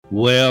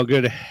Well,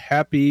 good,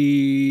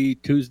 happy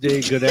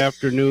Tuesday, good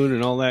afternoon,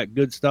 and all that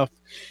good stuff.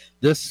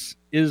 This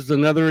is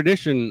another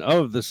edition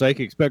of the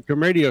Psychic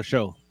Spectrum Radio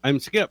Show.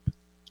 I'm Skip.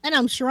 And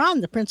I'm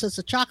Sharon, the Princess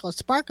of Chocolate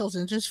Sparkles,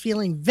 and just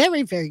feeling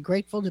very, very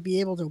grateful to be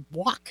able to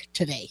walk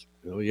today.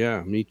 Oh,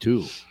 yeah, me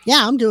too.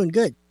 Yeah, I'm doing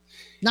good.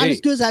 Not as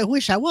good as I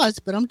wish I was,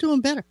 but I'm doing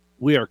better.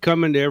 We are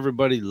coming to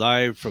everybody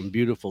live from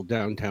beautiful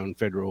downtown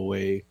Federal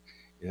Way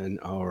in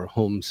our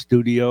home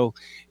studio.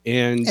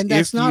 And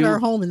that's not our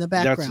home in the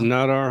background. That's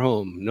not our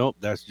home. Nope,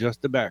 that's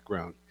just the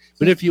background.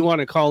 But if you want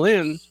to call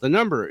in, the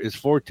number is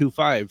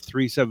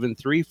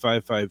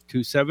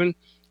 425-373-5527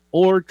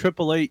 or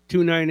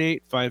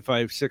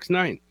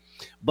 888-298-5569.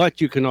 But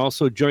you can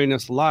also join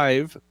us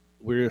live.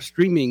 We're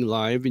streaming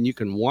live, and you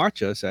can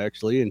watch us,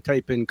 actually, and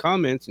type in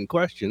comments and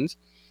questions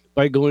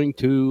by going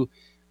to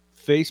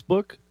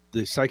Facebook,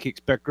 the Psychic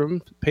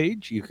Spectrum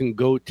page. You can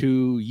go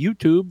to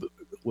YouTube,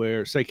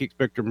 where Psychic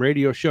Spectrum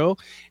Radio Show,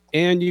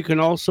 and you can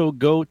also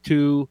go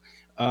to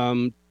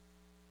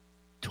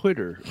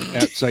Twitter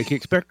at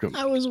Psychic Spectrum.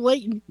 I was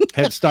waiting.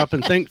 Had to stop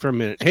and think for a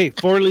minute. Hey,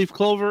 4-Leaf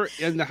Clover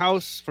in the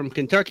house from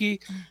Kentucky,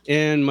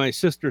 and my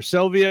sister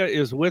Sylvia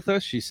is with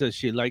us. She says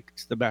she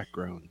likes the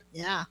background.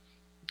 Yeah,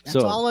 that's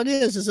all it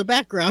is a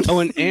background.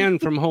 Oh, and Ann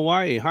from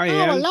Hawaii. Hi,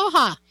 Ann.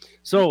 Aloha.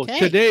 So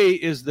today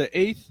is the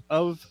 8th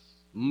of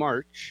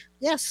March.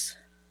 Yes.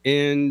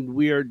 And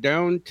we are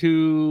down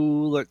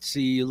to, let's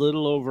see, a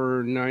little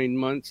over 9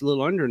 months, a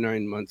little under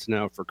 9 months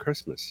now for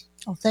Christmas.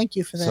 Oh, thank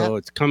you for that. So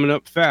it's coming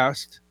up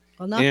fast.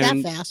 Well, not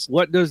that fast.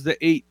 What does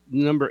the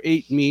number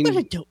 8 mean? But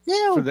I don't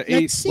know. For the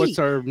 8th, what's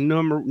our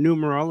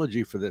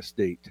numerology for this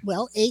date?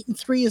 Well, 8 and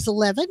 3 is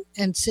 11,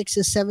 and 6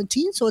 is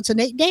 17, so it's an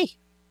 8 day.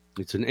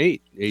 It's an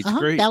 8. 8's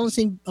great.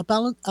 Balancing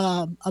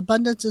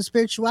abundance and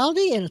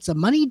spirituality, and it's a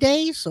money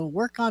day, so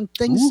work on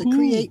things to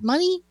create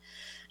money.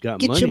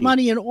 Get your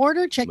money in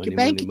order. Check your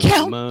bank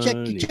account. Check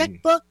your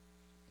checkbook.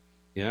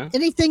 Yeah.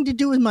 Anything to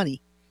do with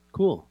money.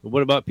 Cool.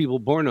 What about people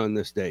born on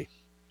this day?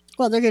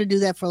 Well, they're going to do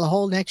that for the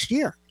whole next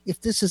year.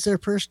 If this is their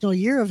personal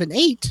year of an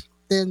 8,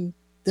 then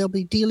they'll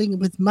be dealing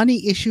with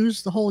money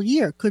issues the whole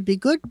year. Could be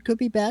good, could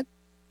be bad.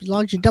 As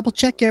long as you double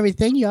check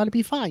everything, you ought to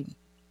be fine.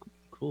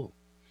 Cool.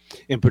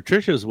 And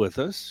Patricia's with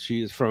us.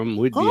 She is from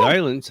Whidbey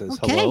Island. Says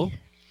hello.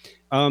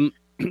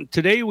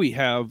 Today we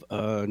have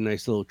a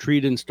nice little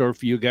treat in store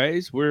for you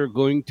guys. We're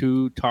going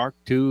to talk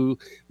to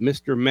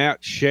Mr.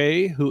 Matt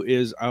Shea, who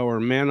is our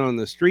man on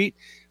the street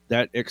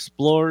that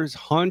explores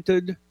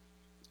haunted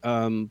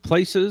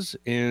places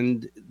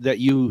and that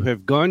you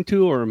have gone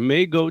to or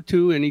may go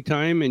to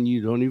anytime and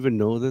you don't even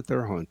know that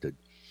they're haunted.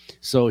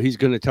 So he's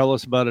going to tell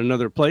us about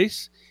another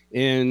place,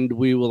 and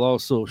we will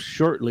also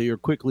shortly or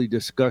quickly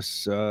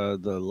discuss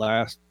the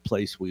last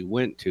place we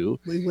went to.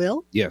 We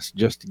will? Yes,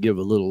 just to give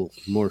a little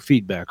more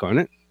feedback on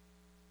it.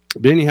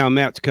 But anyhow,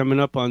 Matt's coming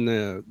up on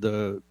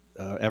the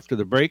after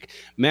the break.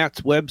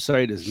 Matt's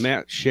website is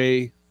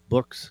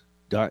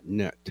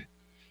mattsheabooks.net,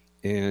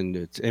 and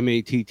it's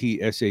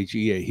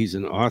MATTSHEA. He's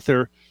an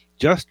author.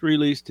 Just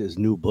released his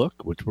new book,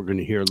 which we're going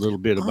to hear a little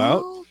bit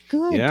about. Oh,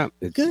 good. Yeah,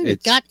 good.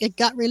 It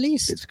got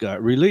released. It's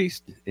got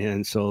released,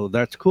 and so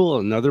that's cool.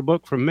 Another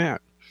book from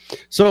Matt.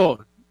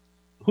 So,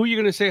 who are you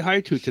going to say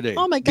hi to today?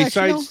 Oh my gosh!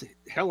 Besides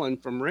Helen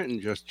from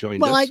Renton just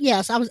joined us. Well,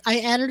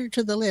 I added her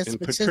to the list, and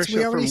but Patricia since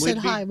we already said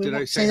Whidbey, hi, we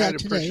won't say that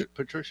today.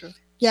 Patricia?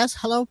 Yes,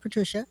 hello,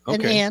 Patricia,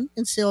 and Ann,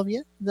 and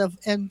Sylvia,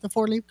 and the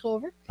 4-Leaf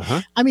Clover.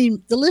 Uh-huh. I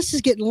mean, the list is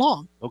getting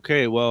long.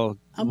 Okay, well,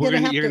 you're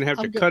going to have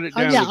to cut it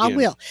down. Yeah, again. I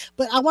will.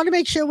 But I want to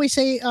make sure we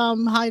say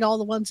hi to all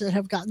the ones that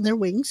have gotten their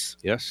wings.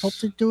 Yes. Hope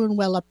they're doing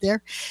well up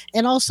there.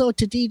 And also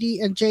to Dee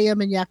Dee and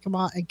JM in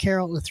Yakima and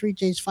Carol, the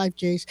 3Js,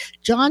 5Js,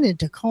 John in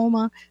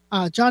Tacoma,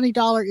 Johnny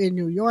Dollar in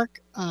New York,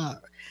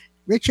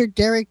 Richard,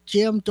 Derek,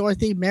 Jim,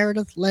 Dorothy,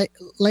 Meredith,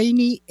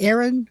 Laney,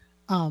 Aaron,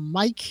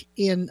 Mike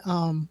and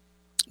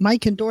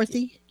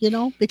Dorothy,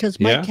 because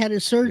Mike had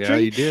his surgery. Yeah,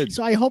 he did.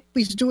 So I hope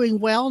he's doing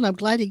well, and I'm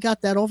glad he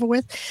got that over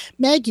with.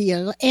 Maggie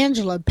and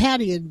Angela and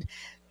Patty and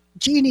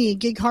Jeannie and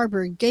Gig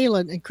Harbor and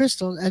Galen and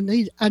Crystal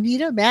and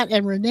Anita, Matt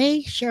and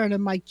Renee, Sharon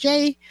and Mike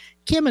J,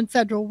 Kim and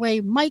Federal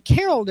Way, Mike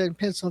Harold in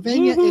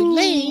Pennsylvania, Woo-hoo!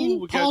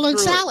 Elaine, Paul and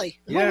Sally.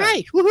 Yeah. All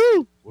right.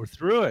 Woohoo! We're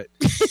through it.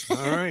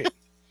 All right.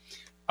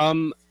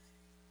 And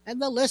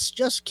the list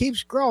just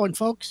keeps growing,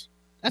 folks.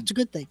 That's a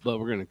good thing. But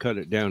we're going to cut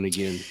it down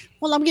again.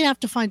 Well, I'm going to have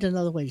to find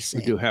another way to say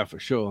We do half a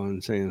show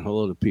on saying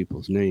hello to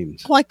people's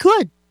names. Oh, I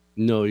could.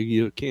 No,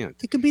 you can't.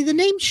 It could be the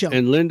name show.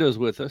 And Linda's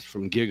with us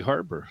from Gig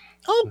Harbor.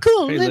 Oh,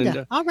 cool, Hey,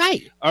 Linda. All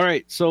right. All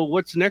right. So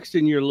what's next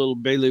in your little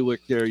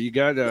bailiwick there? You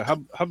got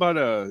how about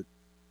a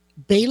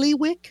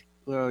bailiwick?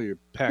 Well, your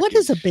package. What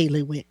is a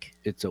bailiwick?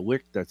 It's a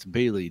wick that's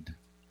bailied.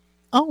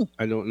 Oh.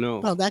 I don't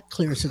know. Well, that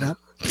clears it up.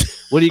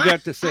 What do you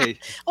got to say?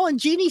 Oh, and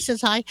Jeannie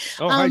says hi.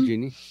 Oh, hi,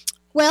 Jeannie.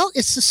 Well,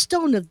 it's the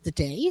stone of the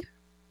day,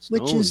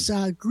 which is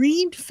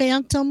green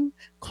phantom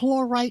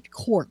chlorite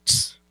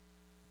quartz.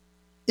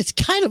 It's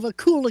kind of a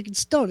cool looking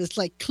stone. It's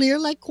like clear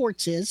like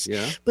quartz is,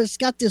 but it's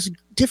got this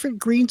different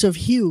greens of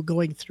hue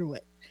going through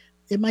it.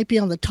 It might be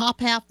on the top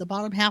half, the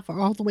bottom half,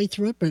 or all the way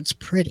through it, but it's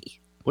pretty.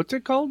 What's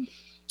it called?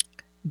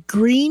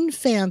 Green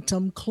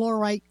Phantom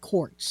Chlorite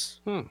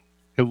Quartz. Huh.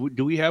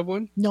 Do we have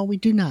one? No, we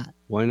do not.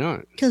 Why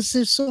not? Because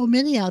there's so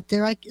many out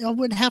there. I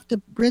would have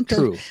to rent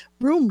True. a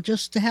room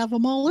just to have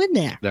them all in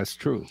there. That's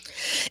true.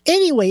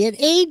 Anyway, it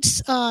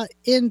aids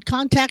in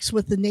contacts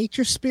with the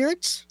nature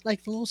spirits,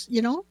 like those,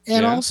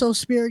 and also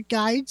spirit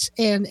guides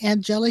and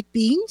angelic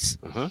beings.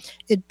 Uh-huh.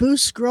 It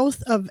boosts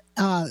growth of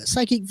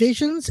psychic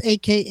visions,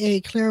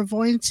 aka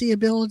clairvoyancy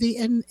ability,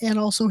 and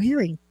also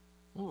hearing.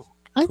 Oh,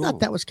 I thought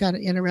that was kind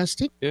of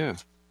interesting. Yeah.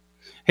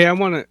 Hey, I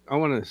want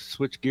to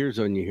switch gears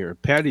on you here.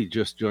 Patty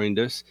just joined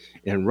us,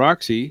 and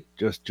Roxy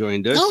just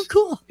joined us. Oh,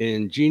 cool.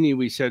 And Jeannie,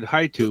 we said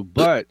hi to,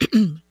 but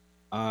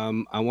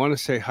I want to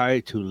say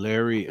hi to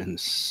Larry and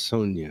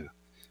Sonia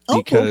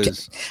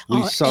because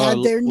we saw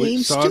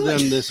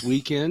them this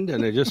weekend,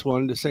 and I just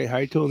wanted to say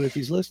hi to him if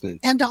he's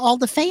listening. And to all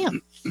the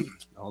fam.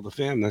 All the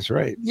fam, that's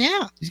right.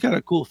 Yeah. He's got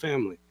a cool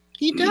family.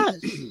 He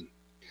does.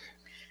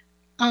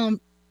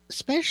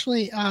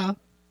 Especially, I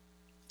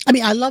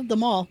love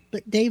them all,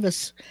 but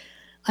Davis,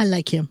 I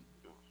like him.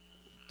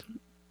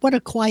 What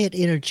a quiet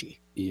energy.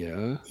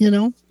 Yeah.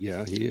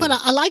 Yeah, he is. But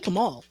I like them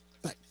all.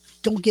 But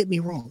don't get me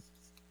wrong.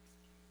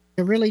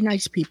 They're really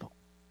nice people.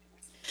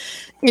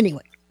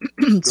 Anyway,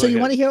 so you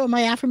want to hear what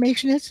my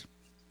affirmation is?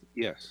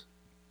 Yes.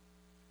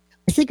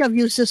 I think I've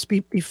used this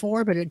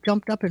before, but it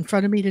jumped up in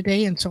front of me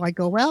today. And so I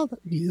go, well,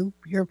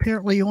 you're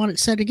apparently you want it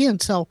said again.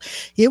 So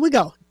here we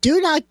go. Do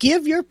not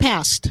give your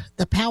past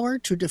the power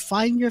to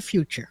define your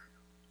future.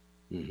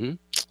 Mm-hmm.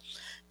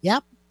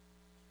 Yep.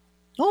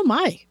 Oh,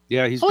 my.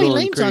 Yeah, he's going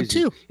Elaine's crazy. on,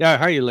 too. Yeah,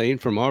 hi, Elaine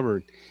from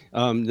Auburn.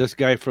 This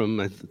guy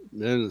from,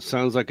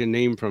 sounds like a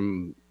name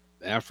from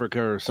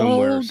Africa or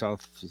somewhere,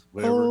 south,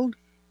 whatever. Old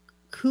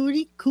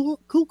Cootie,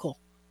 Cuckoo.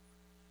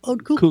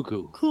 Old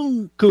Cuckoo.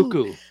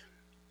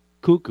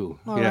 Cuckoo.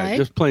 Yeah,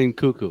 just plain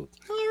cuckoo.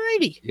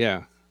 Alrighty.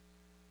 Yeah.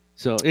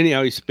 So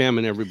anyhow, he's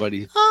spamming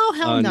everybody. Oh,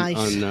 how nice.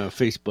 On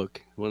Facebook,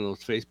 one of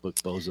those Facebook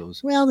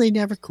bozos. Well, they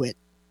never quit.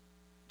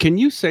 Can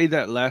you say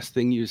that last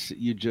thing you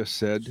just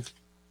said?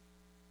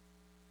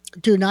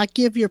 Do not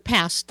give your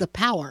past the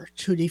power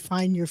to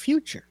define your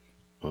future.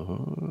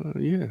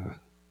 Yeah.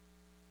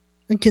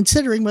 And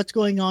considering what's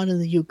going on in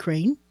the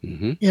Ukraine,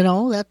 mm-hmm.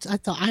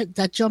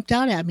 That jumped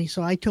out at me,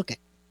 so I took it.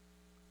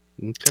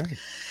 Okay.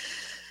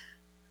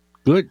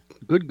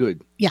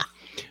 Good. Yeah.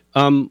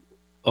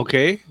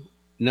 Okay.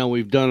 Now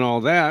we've done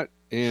all that,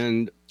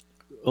 and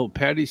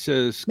Patty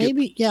says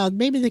maybe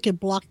they could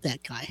block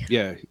that guy.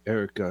 Yeah,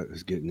 Eric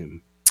is getting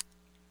him.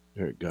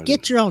 Eric got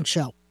Get your own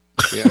show.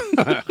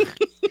 Yeah.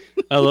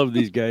 I love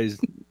these guys.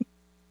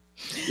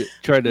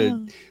 Try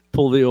to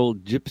pull the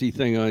old gypsy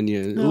thing on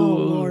you. Oh,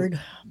 Lord.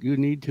 You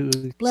need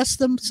to bless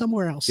them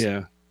somewhere else.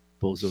 Yeah.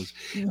 Bozos.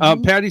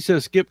 Mm-hmm. Patty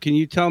says, Skip, can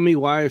you tell me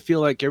why I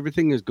feel like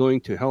everything is going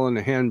to hell in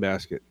a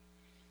handbasket?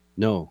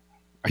 No.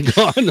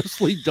 I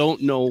honestly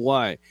don't know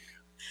why.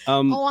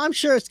 I'm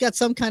sure it's got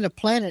some kind of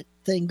planet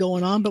thing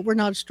going on, but we're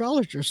not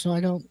astrologers, so I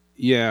don't.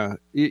 Yeah.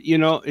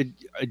 It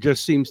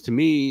just seems to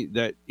me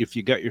that if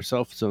you got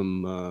yourself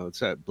some, what's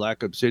that,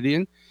 black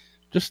obsidian,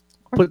 just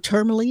put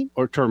tourmaline,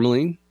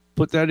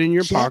 put that in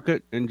your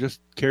pocket and just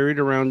carry it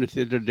around with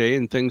you today,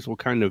 and things will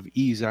kind of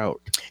ease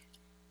out.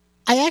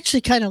 I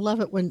actually kind of love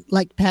it when,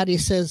 like Patty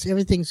says,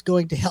 everything's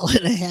going to hell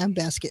in a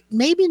handbasket.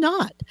 Maybe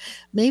not.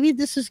 Maybe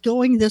this is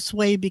going this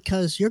way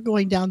because you're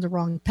going down the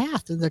wrong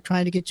path and they're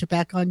trying to get you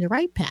back on your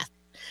right path.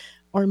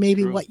 Or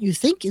maybe what you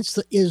think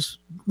is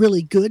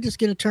really good is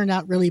going to turn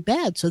out really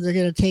bad. So they're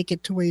going to take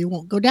it to where you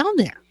won't go down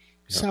there.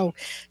 Yeah. So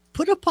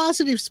put a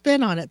positive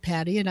spin on it,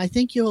 Patty, and I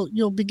think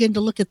you'll begin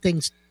to look at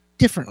things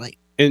differently.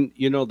 And,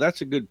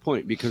 that's a good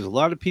point, because a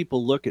lot of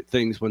people look at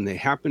things when they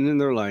happen in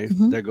their life.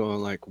 Mm-hmm. They're going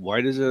like, why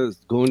does this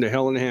go into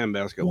hell in a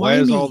handbasket? Why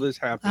is all this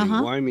happening?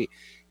 Uh-huh. Why me?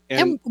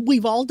 And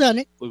we've all done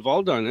it.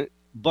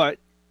 But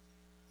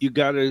you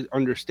got to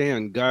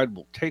understand, God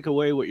will take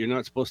away what you're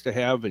not supposed to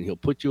have, and he'll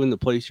put you in the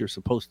place you're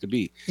supposed to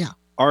be. Yeah.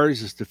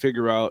 Ours is to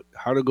figure out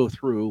how to go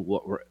through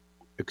what we're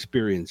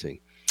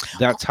experiencing.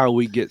 That's how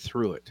we get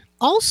through it.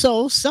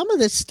 Also, some of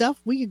this stuff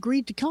we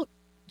agreed to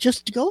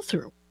go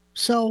through.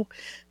 So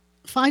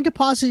find a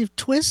positive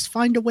twist,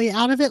 find a way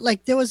out of it.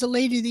 Like there was a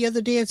lady the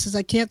other day that says,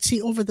 I can't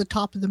see over the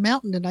top of the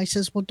mountain. And I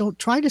says, well, don't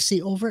try to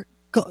see over it.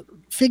 Go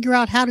figure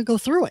out how to go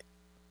through it.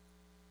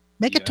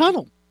 Make a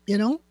tunnel,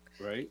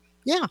 Right.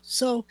 Yeah.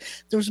 So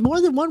there's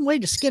more than one way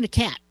to skin a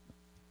cat.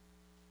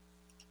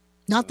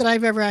 Not that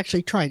I've ever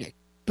actually tried it,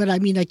 but I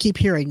keep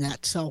hearing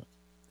that. So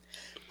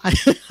I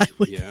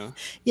would,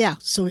 yeah.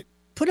 So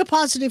put a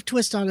positive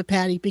twist on it,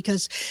 Patty,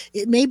 because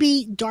it may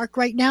be dark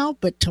right now,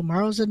 but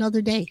tomorrow's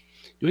another day.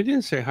 We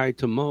didn't say hi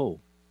to Mo.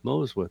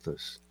 Mo's with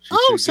us.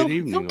 Said good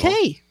evening.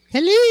 Okay.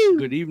 Hello.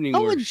 Good evening.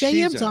 Oh, and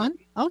JM's on.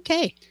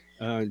 Okay.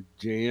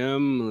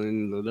 JM,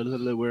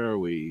 and where are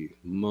we?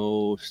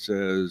 Mo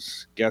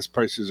says gas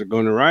prices are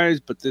going to rise,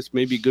 but this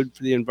may be good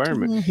for the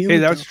environment. Hey,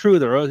 that's true.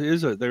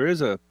 There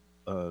is a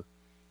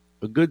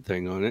good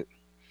thing on it.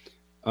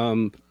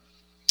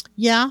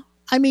 Yeah.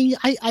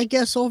 I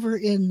guess over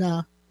in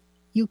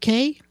UK,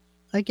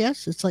 I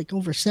guess it's like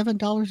over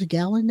 $7 a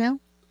gallon now.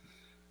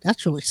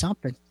 That's really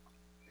something.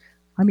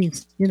 I mean,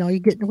 you're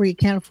getting where you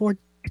can't afford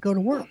to go to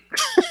work.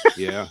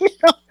 Yeah.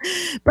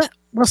 But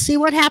we'll see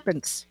what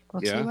happens.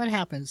 We'll see Yeah. what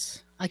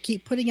happens. I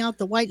keep putting out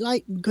the white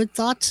light and good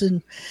thoughts,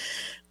 and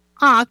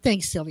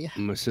thanks, Sylvia.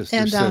 My sister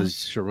And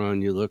says,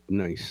 Sharon, you look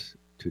nice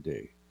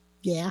today.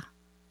 yeah,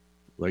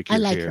 Like I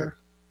your like hair. her.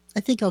 I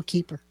think I'll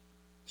keep her.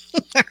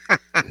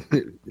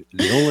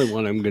 The only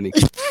one I'm going to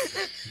keep.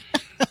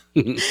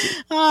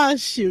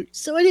 Shoot.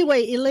 So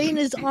anyway, Elaine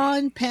is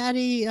on.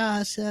 Patty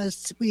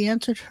says we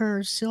answered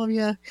her.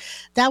 Sylvia,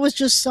 that was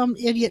just some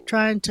idiot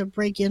trying to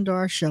break into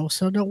our show,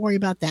 so don't worry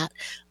about that.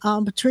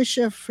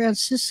 Patricia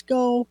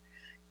Francisco,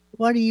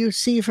 what do you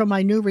see from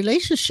my new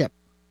relationship?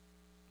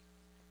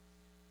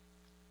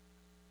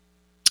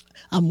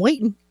 I'm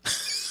waiting.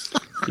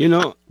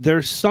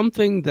 There's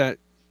something that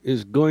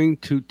is going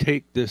to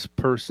take this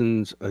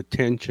person's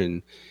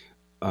attention,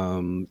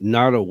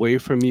 not away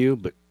from you,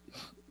 but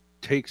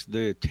takes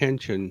the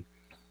attention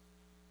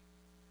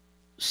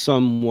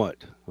somewhat.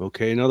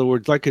 Okay. In other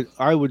words,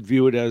 I would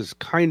view it as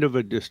kind of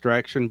a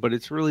distraction, but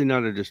it's really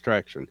not a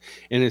distraction,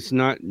 and it's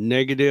not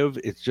negative.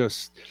 It's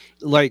just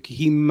like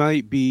he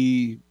might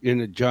be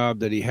in a job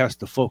that he has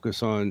to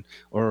focus on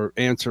or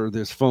answer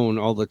this phone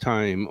all the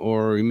time,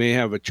 or he may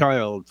have a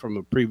child from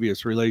a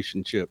previous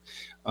relationship.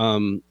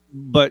 And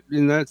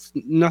that's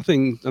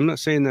nothing. I'm not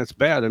saying that's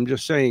bad. I'm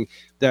just saying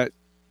that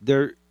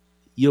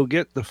you'll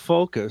get the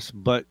focus,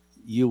 but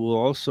you will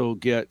also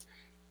get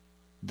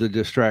the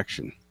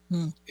distraction.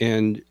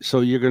 And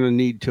so you're going to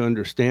need to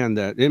understand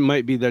that it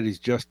might be that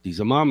he's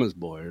a mama's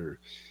boy, or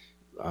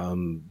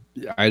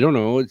I don't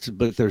know.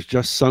 But there's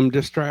just some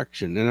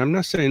distraction. And I'm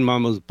not saying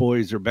mama's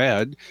boys are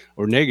bad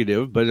or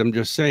negative, but I'm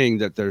just saying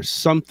that there's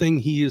something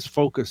he is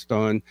focused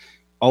on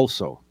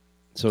also.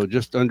 So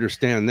just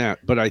understand that.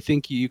 But I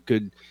think you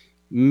could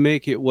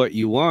make it what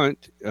you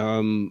want.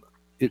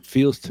 It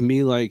feels to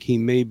me like he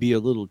may be a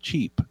little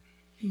cheap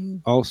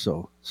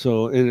also.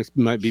 So, and it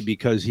might be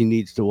because he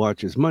needs to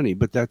watch his money,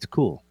 but that's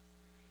cool.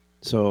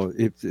 So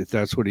if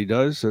that's what he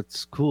does,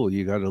 that's cool.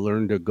 You got to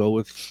learn to go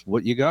with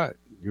what you got.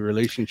 Your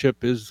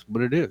relationship is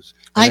what it is.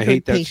 I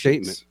hate that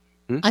statement.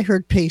 I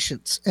heard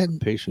patience,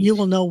 and patience. You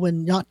will know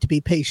when not to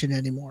be patient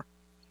anymore.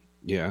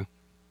 Yeah.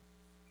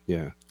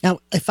 Yeah. Now,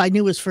 if I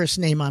knew his first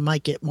name, I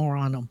might get more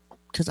on him,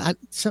 because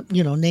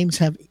names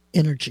have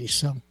energy.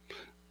 So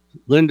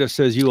Linda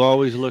says you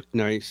always look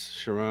nice,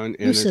 Sharon.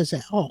 Who says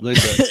that? Oh,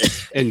 Linda.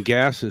 And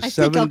gas is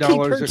 $7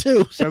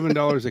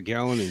 $7 a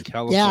gallon in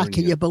California. Yeah,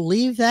 can you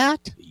believe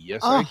that?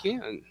 Yes, I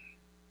can.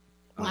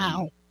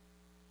 Wow.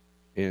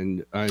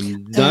 And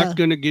I'm not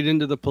going to get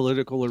into the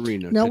political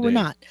arena. No, today. We're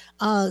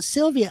not.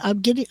 Sylvia,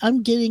 I'm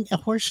getting a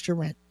horse to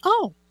rent.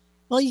 Oh,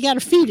 well, you got to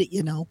feed it,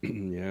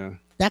 Yeah.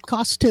 That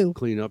costs too.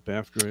 Clean up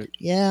after it.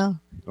 Yeah.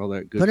 All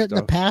that good stuff. Put it stuff.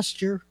 in the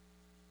pasture.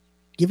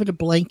 Give it a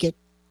blanket.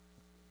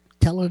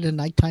 Tell it a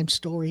nighttime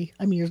story.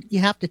 I mean, you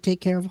have to take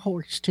care of a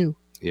horse too.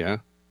 Yeah.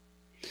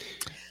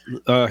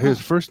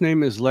 His first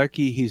name is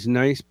Lecky. He's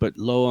nice, but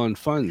low on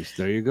funds.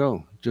 There you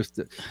go.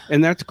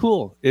 And that's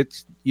cool.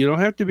 You don't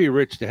have to be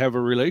rich to have a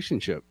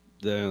relationship.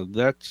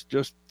 That's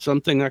just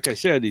something, like I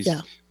said, he's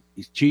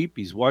cheap.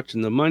 He's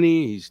watching the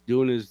money. He's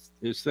doing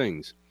his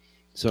things.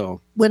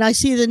 So when I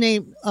see the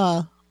name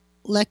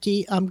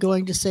Lecky, I'm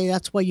going to say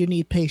that's why you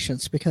need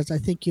patience, because I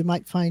think you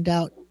might find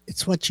out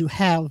it's what you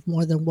have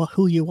more than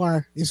who you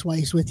are is why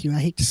he's with you. I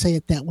hate to say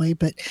it that way,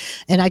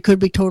 and I could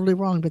be totally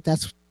wrong, but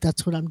that's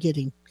what I'm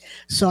getting.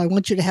 So I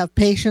want you to have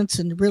patience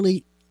and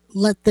really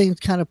let things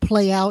kind of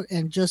play out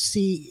and just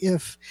see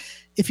if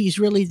he's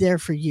really there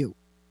for you.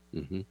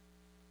 Mm-hmm.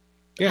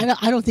 Yeah.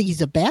 I don't think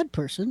he's a bad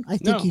person. I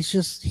think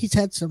he's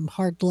had some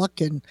hard luck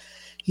and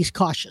he's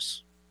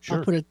cautious. Sure.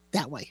 I'll put it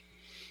that way.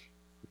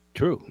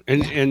 True.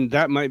 And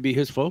that might be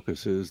his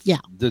focus is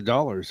the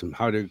dollars and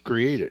how to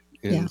create it.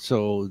 And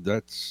so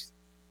that's,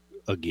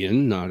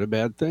 again, not a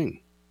bad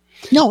thing.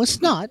 No,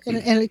 it's not. And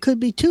it could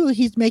be, too,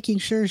 he's making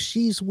sure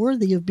she's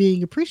worthy of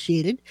being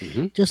appreciated,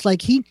 just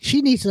like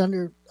she needs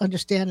to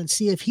understand and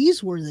see if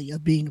he's worthy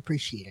of being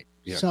appreciated.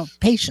 Yes. So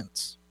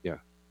patience. Yeah.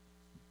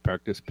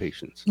 Practice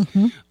patience.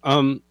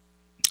 Mm-hmm.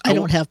 I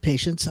don't have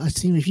patience. I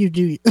see if you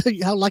do,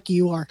 how lucky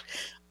you are.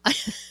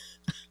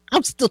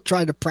 I'm still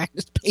trying to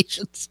practice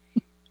patience.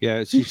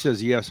 Yeah, she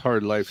says, yes,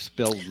 hard life,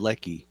 spelled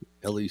Lecky.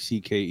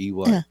 Leckey.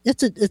 Yeah,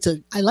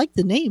 I like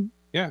the name.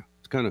 Yeah,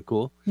 it's kind of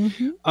cool.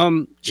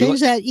 Mm-hmm.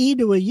 Change that E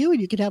to a U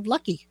and you could have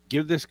Lucky.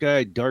 Give this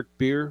guy dark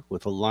beer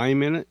with a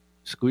lime in it,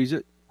 squeeze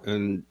it,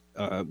 and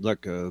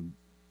like a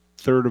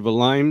third of a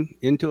lime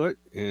into it,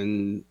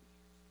 and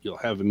you'll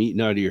have him eaten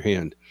out of your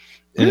hand.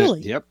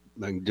 Really? Yep,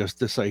 like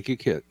just a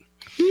psychic hit.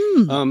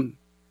 Hmm.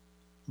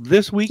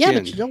 This weekend. Yeah,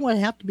 but you don't want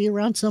to have to be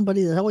around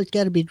somebody that's always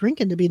got to be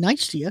drinking to be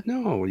nice to you.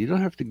 No, you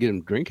don't have to get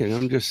him drinking.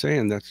 I'm just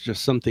saying that's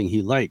just something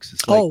he likes.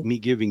 It's like me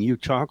giving you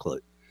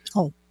chocolate.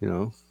 Oh.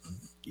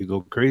 You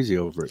go crazy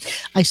over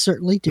it. I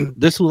certainly do.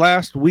 This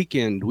last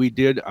weekend, we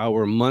did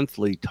our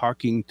monthly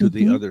Talking to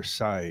the Other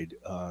Side,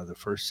 the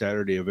first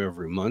Saturday of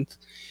every month.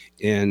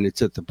 And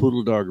it's at the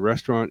Poodle Dog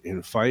Restaurant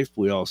in Fife.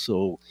 We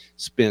also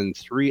spend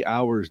 3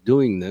 hours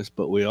doing this,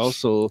 but we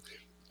also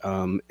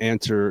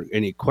answer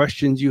any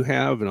questions you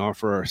have and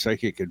offer our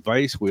psychic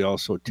advice. We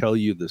also tell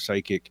you the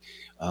psychic,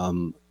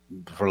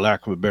 for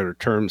lack of a better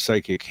term,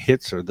 psychic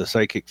hits, or the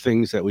psychic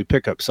things that we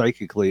pick up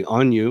psychically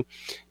on you,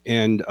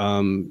 and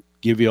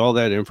give you all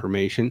that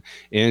information.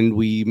 And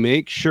we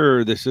make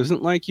sure this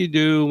isn't like you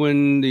do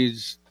when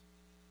these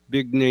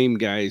big name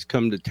guys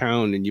come to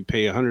town and you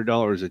pay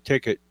 $100 a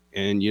ticket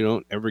and you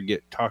don't ever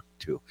get talked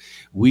to.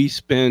 We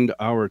spend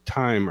our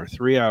time, our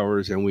 3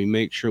 hours, and we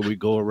make sure we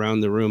go around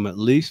the room at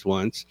least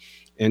once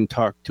and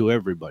talk to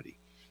everybody.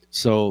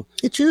 So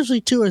it's usually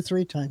 2 or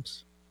 3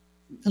 times,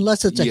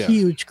 unless it's a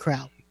huge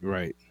crowd.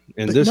 Right.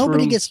 And but this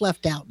nobody room gets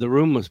left out. The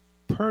room was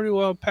pretty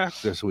well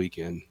packed this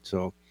weekend.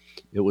 So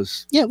it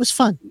was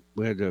fun.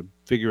 We had to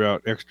figure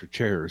out extra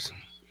chairs.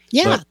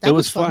 Yeah, but it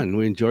was fun.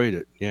 We enjoyed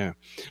it. Yeah.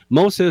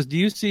 Mo says, do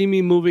you see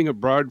me moving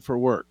abroad for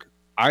work?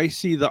 I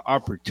see the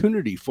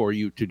opportunity for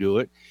you to do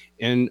it.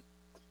 And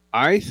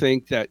I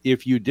think that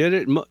if you did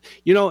it,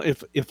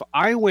 if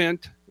I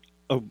went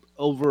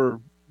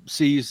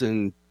overseas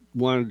and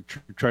wanted to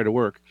try to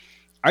work,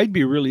 I'd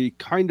be really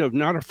kind of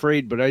not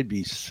afraid, but I'd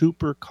be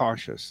super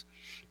cautious,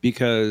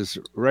 because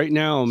right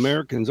now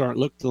Americans aren't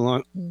looked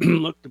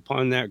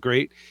upon that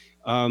great.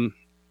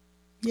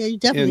 Yeah, you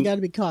definitely got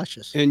to be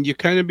cautious. And you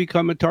kind of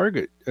become a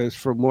target, as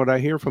from what I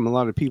hear from a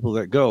lot of people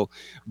that go.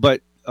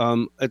 But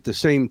at the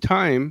same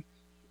time,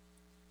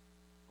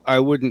 I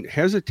wouldn't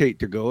hesitate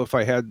to go if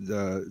I had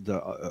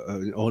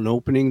an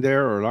opening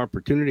there or an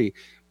opportunity.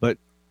 But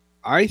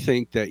I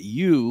think that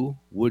you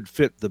would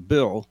fit the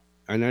bill.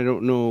 And I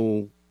don't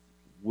know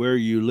where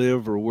you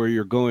live or where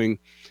you're going.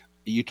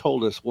 You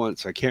told us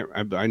once.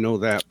 I know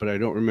that, but I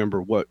don't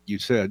remember what you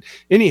said.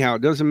 Anyhow,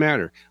 it doesn't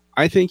matter.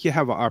 I think you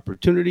have an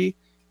opportunity,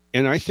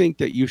 and I think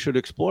that you should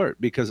explore it,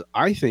 because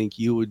I think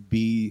you would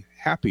be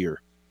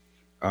happier.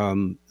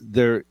 And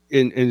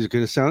it's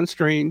going to sound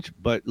strange,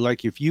 but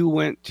like if you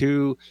went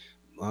to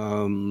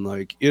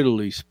like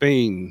Italy,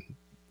 Spain,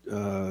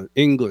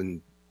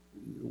 England,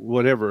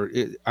 whatever,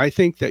 I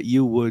think that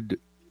you would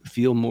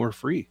feel more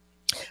free.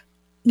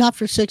 Not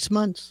for 6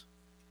 months.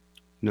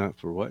 Not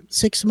for what?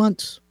 6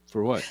 months.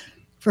 For what?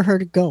 For her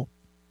to go.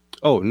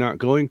 Oh, not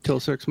going till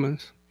 6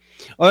 months?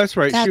 Oh, that's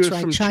right. That's she was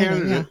right. from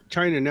China, yeah.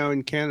 China, now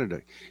in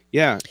Canada.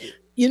 Yeah.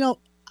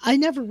 I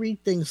never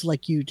read things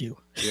like you do.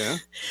 Yeah.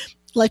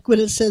 Like when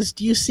it says,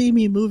 do you see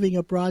me moving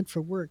abroad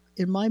for work?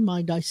 In my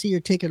mind, I see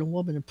her taking a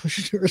woman and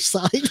pushing her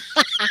aside.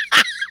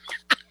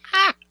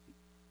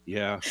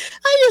 Yeah.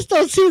 I just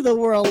don't see the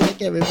world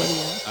like everybody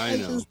else. I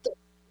know.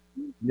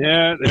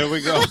 Yeah, there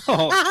we go.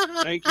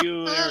 Thank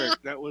you,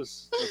 Eric. That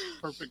was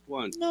a perfect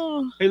one.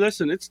 No. Hey,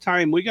 listen, it's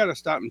time. We got to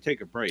stop and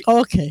take a break.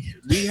 Okay.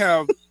 We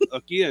have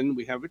a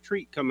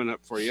treat coming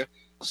up for you.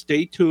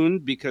 Stay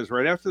tuned, because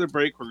right after the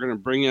break, we're going to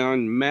bring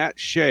on Matt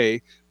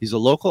Shea. He's a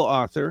local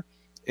author,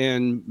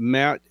 and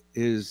Matt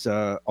is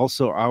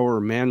also our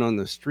man on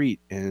the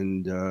street,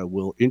 and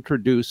will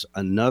introduce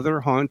another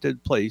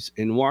haunted place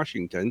in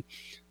Washington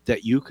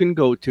that you can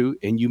go to,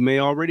 and you may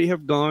already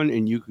have gone,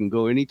 and you can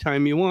go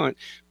anytime you want,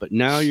 but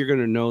now you're going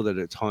to know that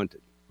it's haunted.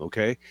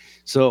 Okay.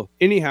 So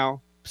anyhow,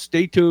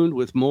 stay tuned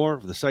with more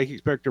of the Psychic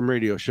Spectrum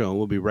Radio Show, and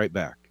we'll be right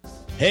back.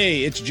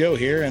 Hey, it's Joe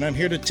here, and I'm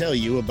here to tell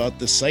you about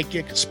the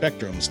Psychic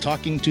Spectrum's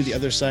Talking to the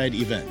Other Side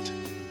event.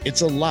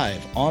 It's a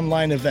live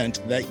online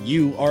event that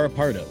you are a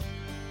part of.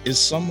 Is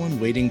someone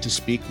waiting to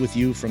speak with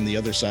you from the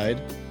other side?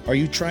 Are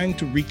you trying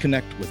to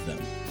reconnect with them?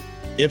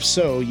 If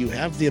so, you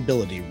have the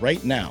ability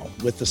right now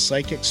with the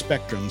Psychic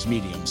Spectrum's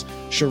mediums,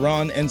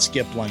 Sharon and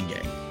Skip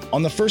Lange.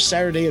 On the first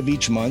Saturday of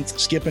each month,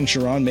 Skip and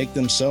Sharon make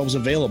themselves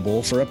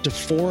available for up to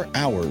 4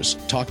 hours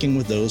talking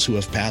with those who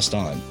have passed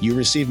on. You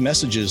receive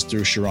messages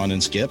through Sharon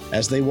and Skip,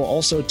 as they will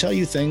also tell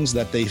you things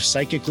that they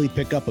psychically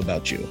pick up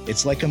about you.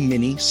 It's like a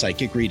mini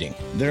psychic reading.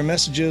 Their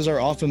messages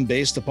are often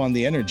based upon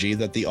the energy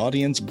that the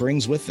audience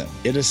brings with them.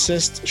 It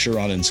assists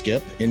Sharon and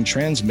Skip in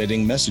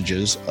transmitting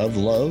messages of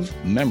love,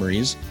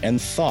 memories,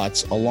 and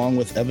thoughts, along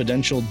with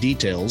evidential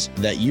details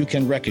that you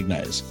can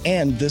recognize.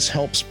 And this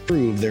helps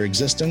prove their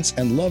existence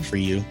and love for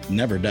you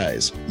never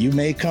dies. You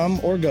may come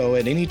or go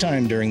at any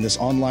time during this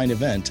online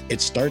event. It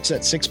starts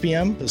at 6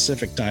 p.m.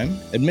 Pacific time.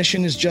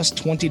 Admission is just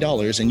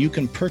 $20, and you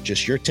can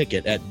purchase your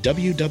ticket at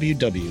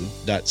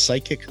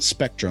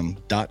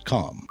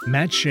www.psychicspectrum.com.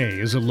 Matt Shea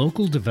is a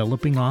local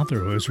developing author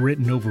who has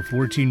written over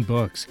 14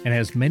 books and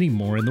has many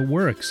more in the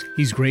works.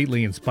 He's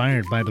greatly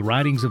inspired by the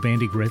writings of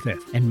Andy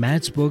Griffith, and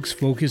Matt's books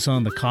focus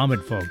on the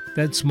common folk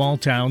that small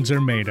towns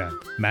are made of.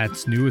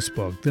 Matt's newest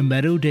book, The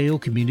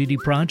Meadowdale Community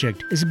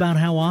Project, is about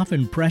how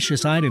often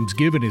precious items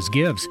given as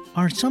gifts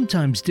are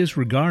sometimes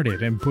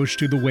disregarded and pushed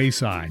to the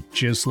wayside,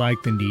 just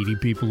like the needy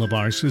people of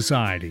our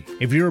society.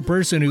 If you're a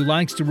person who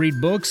likes to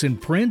read books in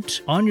print,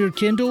 on your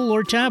Kindle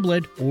or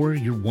tablet, or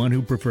you're one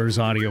who prefers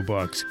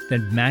audiobooks,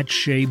 then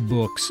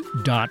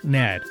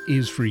mattshaybooks.net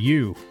is for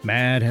you.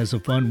 Matt has a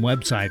fun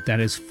website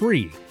that is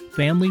free,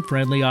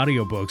 family-friendly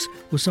audiobooks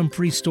with some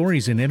free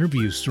stories and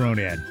interviews thrown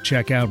in.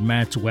 Check out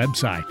Matt's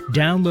website,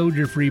 download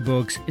your free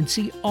books, and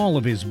see all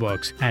of his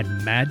books at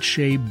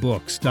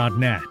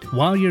mattshaybooks.net.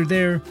 While you're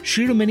there,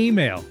 shoot him an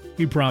email.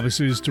 he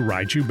promises to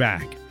write you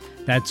back.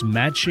 That's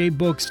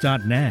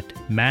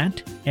mattsheabooks.net.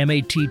 Matt,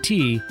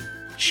 M-A-T-T,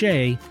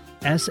 Shea,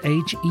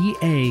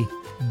 S-H-E-A,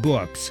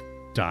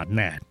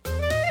 books.net.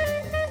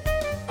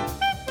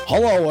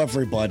 Hello,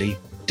 everybody.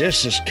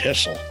 This is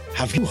Kissel.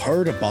 Have you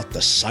heard about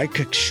the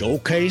Psychic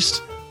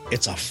Showcase?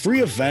 It's a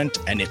free event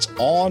and it's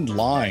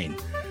online,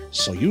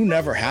 so you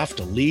never have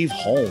to leave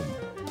home.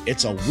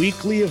 It's a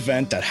weekly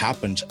event that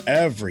happens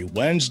every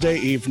Wednesday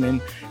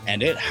evening,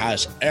 and it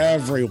has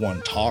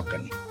everyone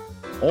talking.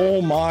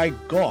 Oh my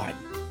God,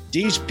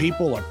 these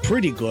people are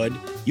pretty good.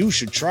 You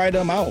should try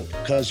them out,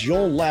 because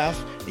you'll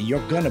laugh and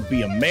you're going to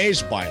be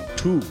amazed by them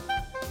too.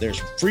 There's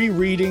free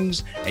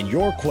readings and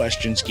your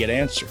questions get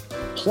answered.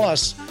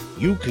 Plus,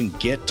 you can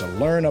get to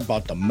learn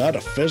about the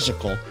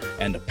metaphysical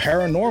and the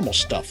paranormal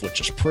stuff, which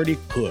is pretty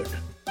good.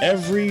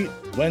 Every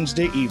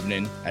Wednesday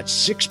evening at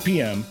 6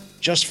 p.m.,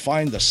 just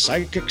find the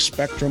Psychic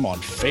Spectrum on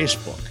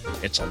Facebook.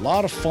 It's a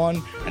lot of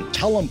fun, and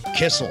tell them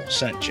Kissel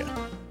sent you.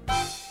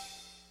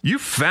 You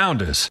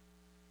found us.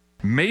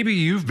 Maybe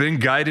you've been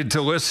guided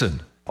to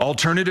listen.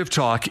 Alternative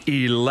Talk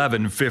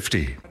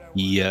 1150.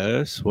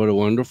 Yes, what a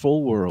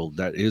wonderful world.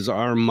 That is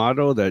our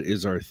motto. That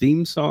is our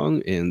theme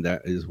song, and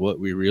that is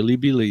what we really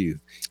believe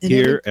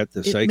here at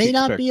the Psychic Spectrum. It may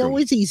not be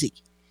always easy.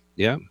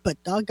 Yeah.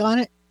 But doggone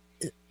it,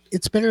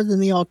 it's better than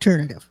the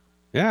alternative.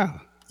 Yeah.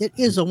 It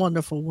is a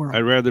wonderful world.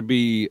 I'd rather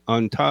be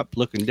on top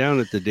looking down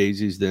at the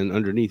daisies than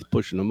underneath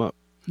pushing them up.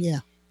 Yeah.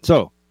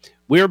 So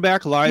we're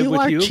back live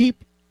with you. You are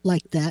cheap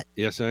like that.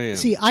 Yes, I am.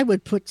 See, I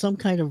would put some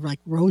kind of like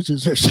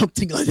roses or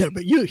something like that,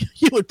 but you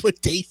would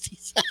put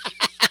daisies.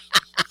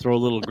 Throw a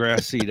little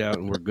grass seed out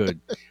and we're good.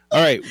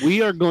 All right.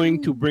 We are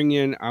going to bring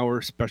in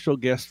our special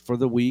guest for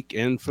the week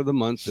and for the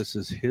month. This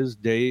is his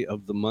day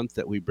of the month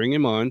that we bring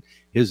him on.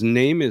 His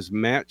name is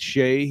Matt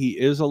Shea. He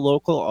is a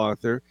local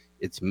author.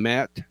 It's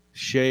Matt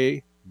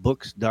Shea.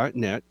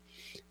 Books.net,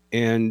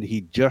 and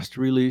he just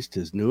released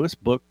his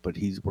newest book, but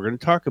we're going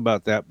to talk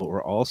about that, but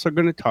we're also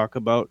going to talk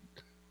about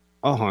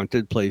a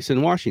haunted place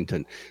in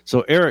Washington.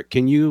 So Eric,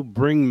 can you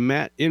bring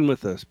Matt in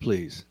with us,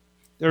 please?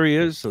 There he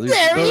is. So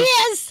there he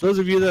is. Those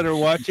of you that are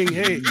watching,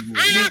 hey,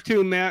 me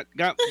too, Matt.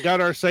 Got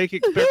our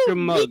Psychic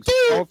Spectrum mugs,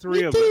 all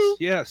three of us.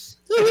 Yes.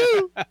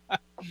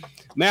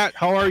 Matt,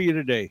 how are you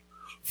today?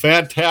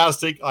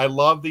 Fantastic. I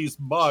love these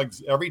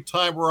mugs. Every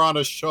time we're on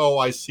a show,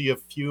 I see a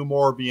few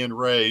more being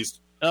raised.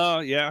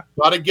 Oh, yeah.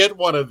 Got to get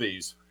one of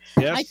these.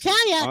 Yes, I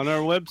tell you. On our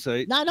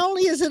website. Not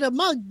only is it a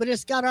mug, but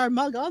it's got our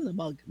mug on the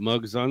mug.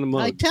 Mugs on the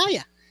mug. I tell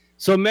you.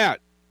 So, Matt,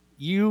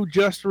 you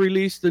just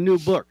released the new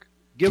book.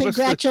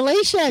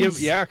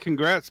 Congratulations.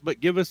 Congrats. But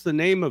give us the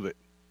name of it.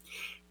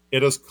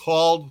 It is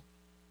called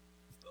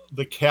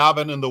The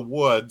Cabin in the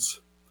Woods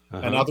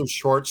and Other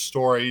Short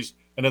Stories,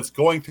 and it's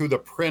going through the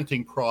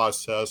printing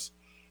process.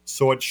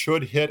 So it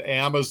should hit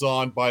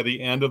Amazon by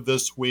the end of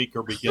this week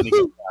or beginning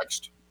of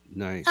next.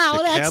 Nice. Oh,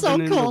 the that's so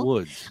Cabin cool. in the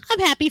Woods. I'm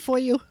happy for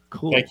you.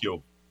 Cool. Thank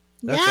you.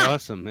 That's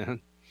awesome,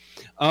 man.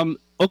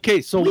 Okay,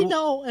 so we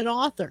know an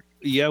author.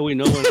 Yeah, we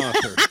know an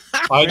author.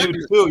 I do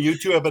too. You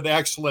two have an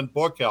excellent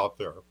book out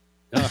there.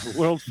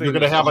 World famous. You're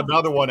going to have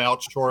another one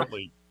out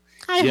shortly.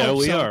 I hope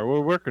we so. are.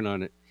 We're working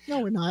on it. No,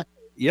 we're not.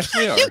 Yes,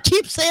 we are. You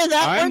keep saying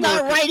that. We're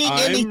not writing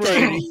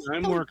anything.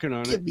 I'm working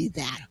on it. Give me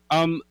that.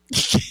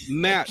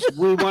 Matt,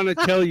 we want to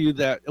tell you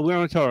that. We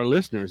want to tell our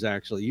listeners,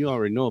 actually. You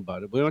already know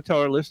about it. We want to tell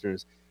our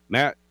listeners,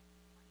 Matt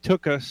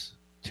took us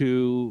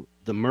to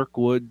the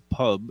Mirkwood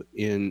pub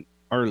in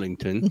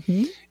Arlington,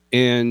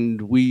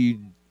 and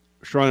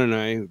Sharon and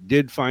I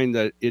did find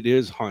that it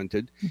is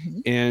haunted,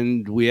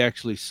 and we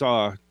actually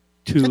saw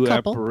two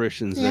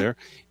apparitions there,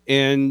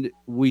 and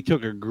we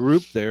took a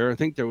group there. I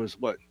think there was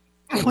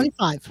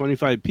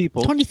 25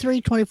 people,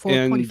 23, 24,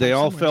 and they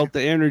all felt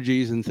the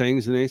energies and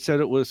things, and they said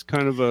it was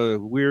kind of a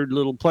weird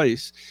little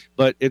place,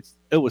 but it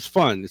was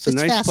fun. It's a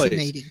nice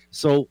place.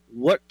 So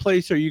what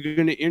place are you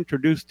going to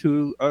introduce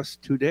to us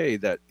today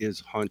that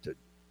is haunted?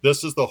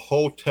 This is the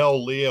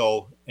Hotel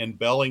Leo in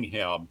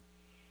Bellingham,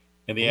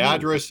 and the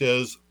address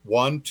is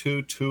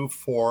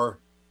 1224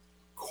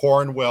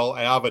 Cornwell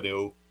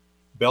Avenue,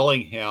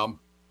 Bellingham,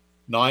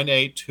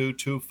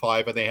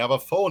 98225, and they have a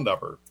phone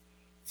number,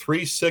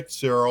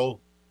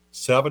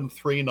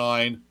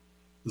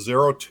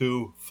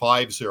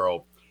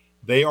 360-739-0250.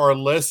 They are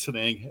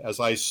listening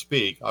as I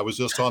speak. I was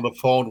just on the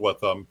phone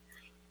with them.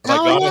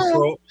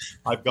 And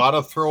I've got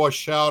to throw a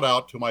shout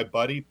out to my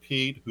buddy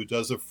Pete, who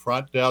does the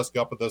front desk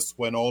up at the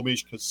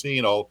Swinomish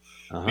Casino,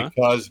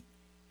 because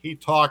he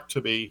talked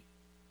to me.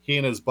 He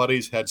and his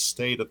buddies had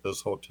stayed at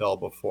this hotel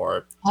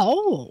before.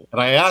 Oh.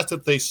 And I asked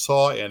if they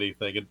saw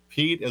anything. And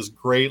Pete is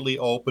greatly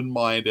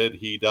open-minded.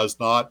 He does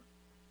not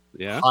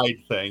hide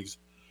things.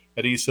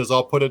 And he says,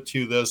 I'll put it to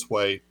you this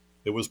way.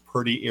 It was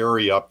pretty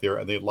eerie up there,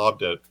 and they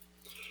loved it.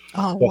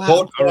 Oh, the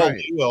wow. Hotel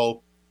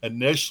Leo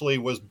initially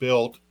was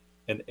built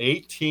in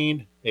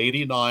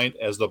 1889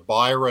 as the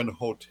Byron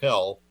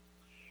Hotel.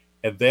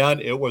 And then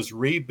it was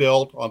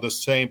rebuilt on the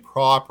same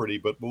property,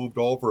 but moved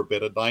over a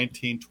bit in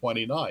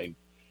 1929.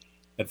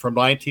 And from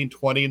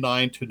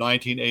 1929 to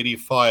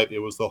 1985, it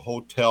was the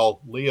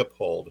Hotel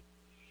Leopold.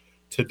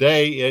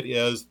 Today, it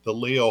is the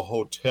Leo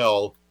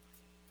Hotel.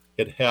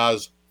 It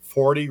has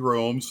 40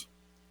 rooms.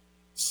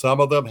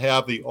 Some of them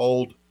have the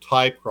old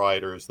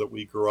typewriters that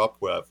we grew up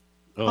with.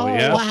 Oh,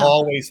 yeah. Wow.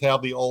 Always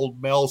have the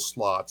old mail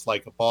slots,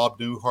 like a Bob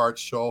Newhart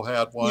show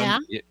had one.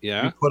 Yeah.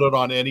 Yeah. You put it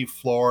on any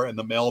floor, and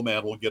the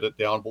mailman will get it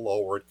down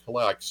below where it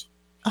collects.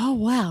 Oh,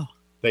 wow.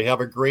 They have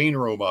a green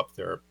room up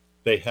there.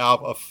 They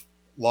have a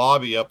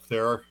lobby up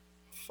there,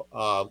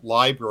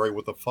 library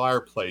with a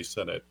fireplace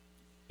in it.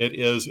 It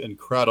is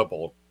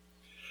incredible.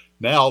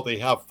 Now they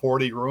have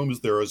 40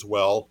 rooms there as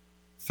well.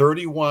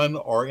 31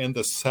 are in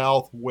the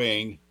south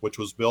wing, which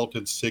was built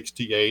in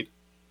 68,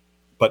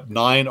 but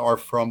 9 are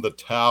from the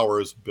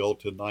towers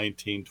built in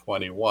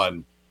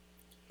 1921.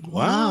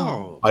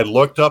 Wow. I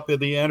looked up in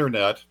the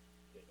internet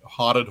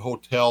haunted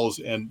hotels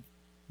in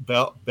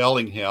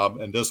Bellingham,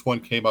 and this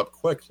one came up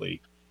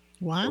quickly.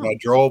 Wow. When I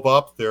drove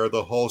up there,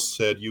 the host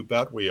said, "You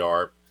bet we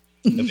are."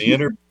 And they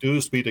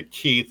introduced me to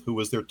Keith, who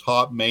was their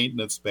top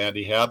maintenance man.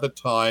 He had the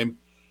time.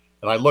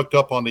 And I looked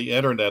up on the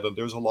internet, and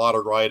there's a lot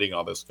of writing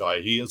on this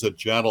guy. He is a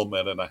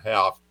gentleman and a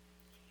half.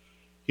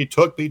 He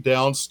took me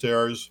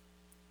downstairs,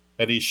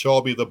 and he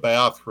showed me the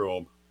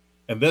bathroom.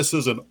 And this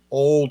is an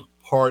old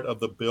part of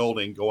the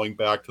building going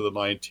back to the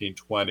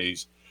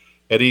 1920s.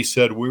 And he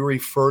said, we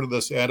refer to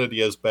this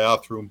entity as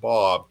Bathroom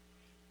Bob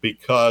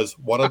because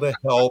one of the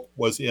help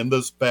was in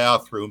this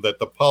bathroom that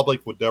the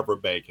public would never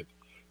make it.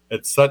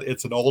 It's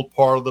an old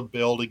part of the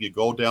building. You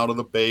go down to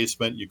the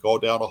basement. You go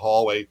down a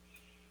hallway.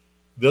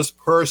 This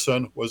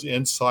person was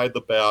inside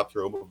the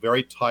bathroom, a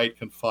very tight,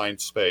 confined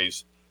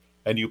space,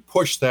 and you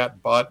push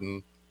that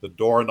button, the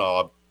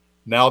doorknob.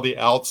 Now the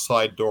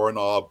outside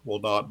doorknob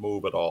will not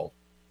move at all.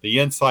 The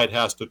inside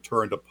has to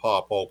turn to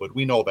pop open.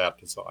 We know that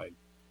design.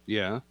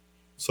 Yeah.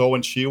 So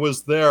when she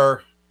was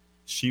there,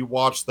 she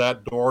watched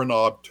that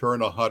doorknob turn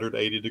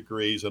 180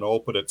 degrees and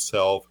open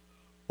itself.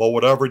 Well,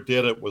 whatever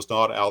did it was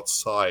not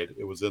outside.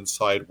 It was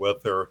inside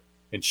with her,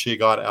 and she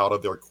got out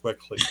of there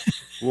quickly.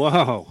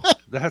 Wow.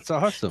 That's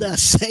awesome. The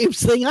same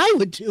thing I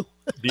would do.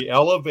 The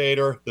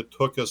elevator that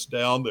took us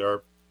down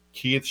there,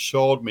 Keith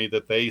showed me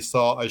that they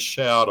saw a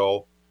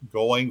shadow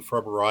going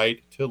from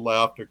right to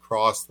left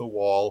across the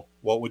wall.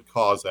 What would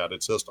cause that?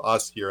 It's just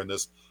us here in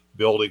this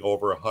building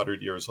over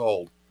 100 years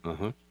old.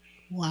 Uh-huh.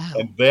 Wow.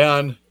 And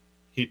then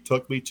he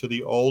took me to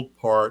the old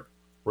part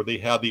where they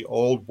had the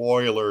old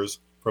boilers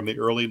from the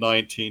early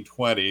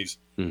 1920s.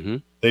 Mm-hmm.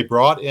 They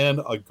brought in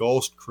a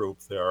ghost group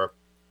there.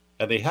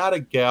 And they had a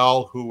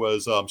gal who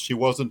was, she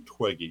wasn't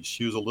twiggy.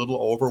 She was a little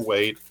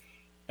overweight,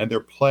 and they're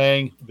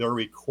playing their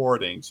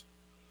recordings.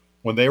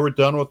 When they were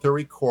done with their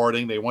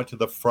recording, they went to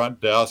the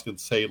front desk and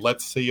say,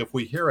 let's see if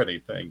we hear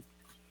anything.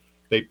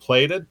 They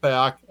played it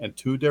back, and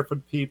 2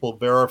 different people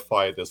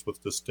verified this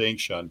with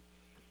distinction.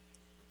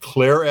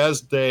 Clear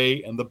as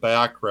day in the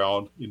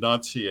background,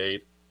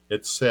 enunciate,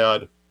 it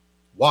said,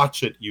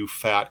 "Watch it, you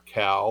fat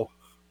cow."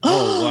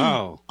 Oh,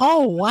 wow.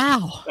 Oh,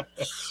 wow.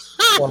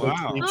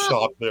 Wow. Cheap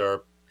shop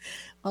there.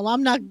 Well,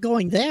 I'm not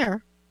going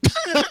there.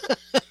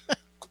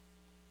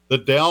 The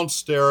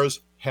downstairs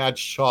had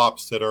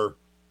shops that are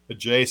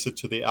adjacent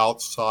to the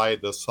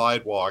outside, the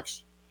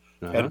sidewalks.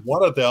 Uh-huh. And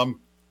one of them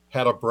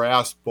had a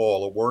brass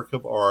bowl, a work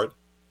of art.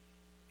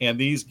 And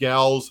these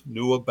gals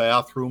knew of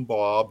Bathroom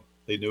Bob.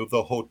 They knew of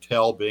the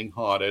hotel being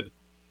haunted.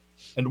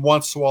 And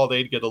once in a while,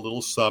 they'd get a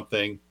little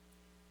something.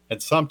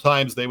 And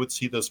sometimes they would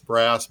see this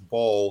brass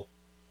bowl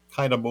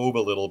kind of move a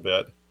little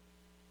bit.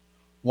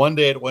 One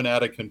day it went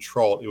out of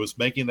control. It was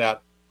making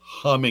that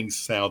humming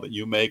sound that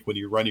you make when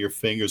you run your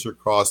fingers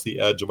across the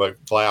edge of a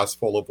glass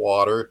full of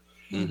water.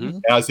 Mm-hmm.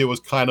 As it was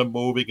kind of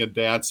moving and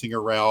dancing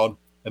around.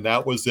 And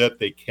that was it.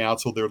 They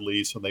canceled their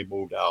lease and they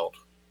moved out.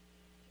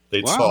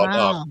 They'd saw it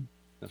up.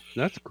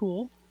 That's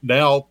cool.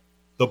 Now,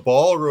 the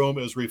ballroom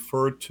is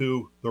referred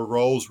to the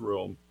Rose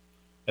Room.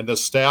 And the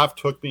staff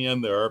took me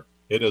in there.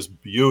 It is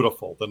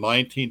beautiful. The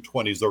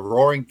 1920s, the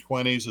Roaring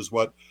 20s is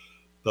what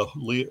the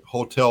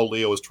Hotel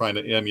Leo is trying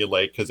to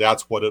emulate because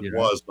that's what it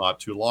was not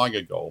too long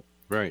ago.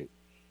 Right.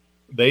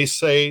 They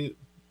say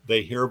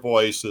they hear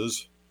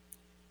voices.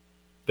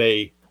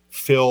 They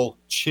feel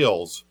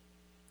chills.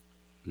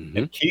 Mm-hmm.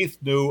 And Keith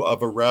knew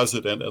of a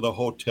resident in the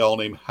hotel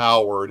named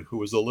Howard who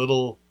was a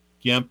little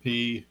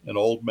gimpy, an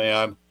old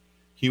man.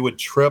 He would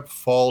trip,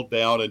 fall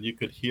down, and you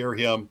could hear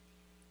him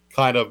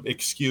kind of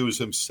excuse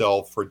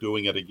himself for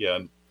doing it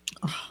again.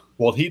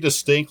 Well, he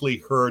distinctly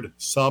heard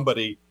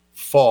somebody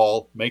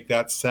fall, make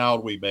that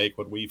sound we make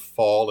when we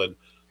fall, and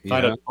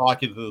kind of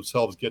talking to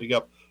themselves, getting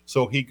up.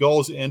 So he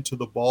goes into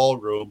the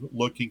ballroom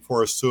looking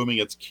for, assuming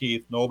it's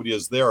Keith. Nobody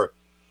is there.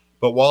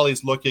 But while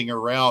he's looking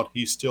around,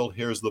 he still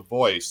hears the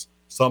voice.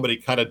 Somebody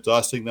kind of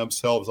dusting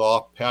themselves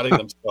off, patting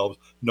themselves.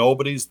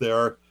 Nobody's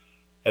there.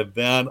 And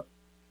then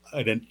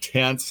an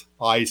intense,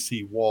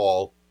 icy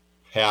wall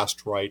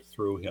passed right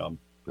through him.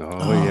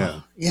 Oh,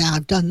 yeah. Yeah,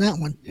 I've done that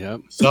one.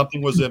 Yep.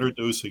 Something was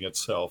introducing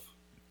itself.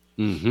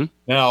 Mm-hmm.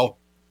 Now,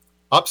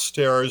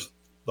 upstairs,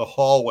 the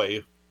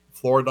hallway,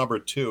 floor number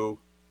 2,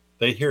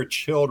 they hear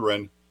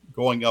children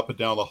going up and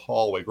down the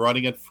hallway,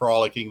 running and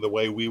frolicking the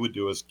way we would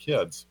do as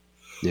kids.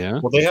 Yeah.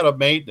 Well, they had a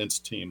maintenance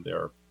team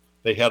there.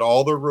 They had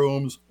all the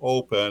rooms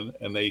open,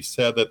 and they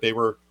said that they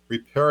were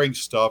repairing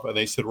stuff. And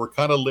they said, we're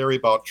kind of leery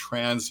about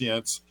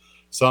transients.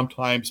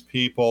 Sometimes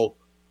people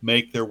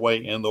make their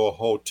way into a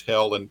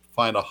hotel and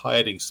find a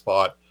hiding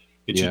spot.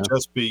 It should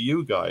just be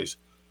you guys.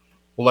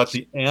 Well, at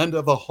the end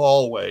of the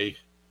hallway,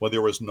 when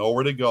there was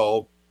nowhere to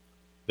go,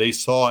 they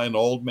saw an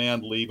old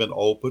man leave an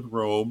open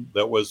room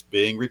that was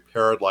being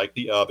repaired like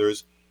the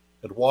others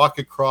and walk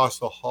across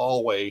the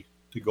hallway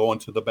to go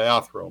into the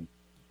bathroom.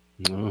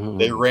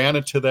 They ran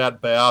into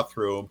that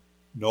bathroom.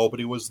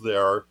 Nobody was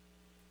there.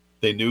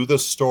 They knew the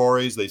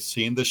stories. They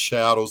seen the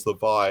shadows, the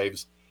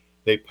vibes.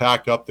 They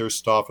packed up their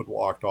stuff and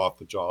walked off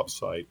the job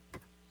site.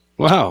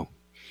 Wow.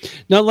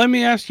 Now, let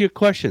me ask you a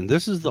question.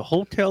 This is the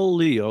Hotel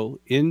Leo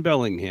in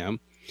Bellingham,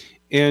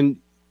 and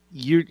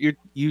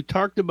you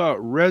talked about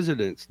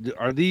residents.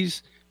 Are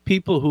these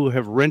people who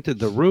have rented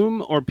the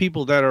room or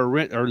people that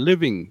are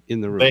living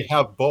in the room? They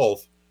have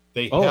both.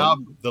 They have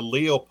the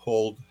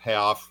Leopold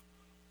half,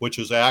 which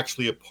is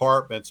actually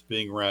apartments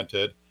being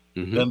rented.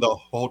 Then the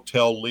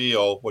Hotel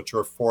Leo, which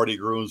are 40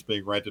 rooms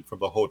being rented from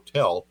the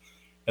hotel.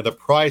 And the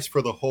price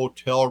for the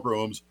hotel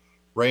rooms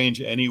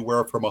range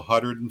anywhere from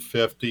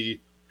 $150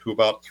 to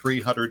about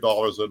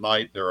 $300 a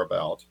night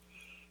thereabout.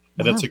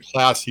 And it's a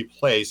classy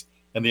place.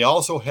 And they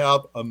also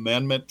have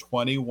Amendment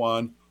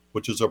 21,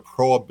 which is a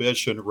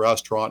prohibition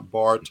restaurant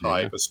bar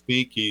type, a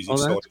speakeasy,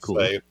 so to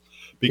say,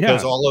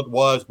 because all it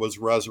was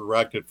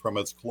resurrected from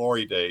its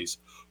glory days.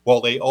 Well,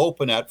 they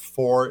open at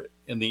 4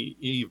 in the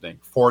evening,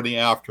 4 in the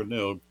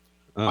afternoon.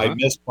 I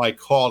missed my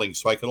calling,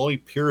 so I could only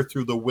peer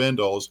through the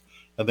windows,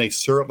 and they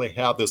certainly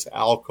have this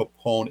Al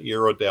Capone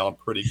era down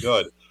pretty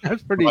good.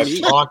 That's pretty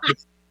neat.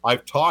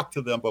 I've talked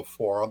to them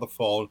before on the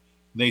phone,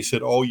 and they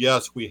said, oh,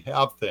 yes, we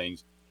have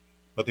things,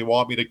 but they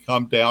want me to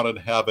come down and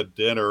have a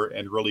dinner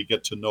and really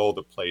get to know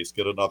the place,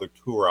 get another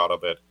tour out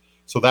of it.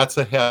 So that's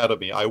ahead of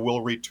me. I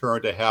will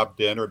return to have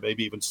dinner,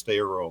 maybe even stay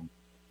a room.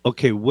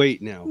 Okay,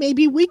 wait now.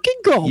 Maybe we can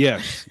go.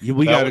 Yes,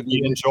 we got to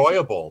be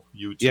enjoyable.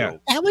 You two. Yeah,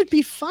 that would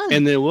be fun.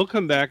 And then we'll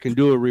come back and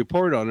do a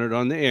report on it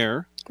on the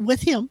air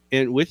with him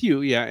and with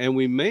you. Yeah, and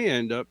we may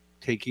end up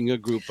taking a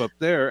group up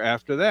there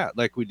after that,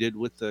 like we did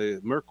with the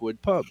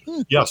Mirkwood pub.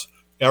 Yes,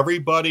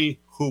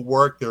 everybody who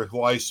worked there,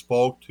 who I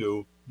spoke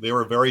to, they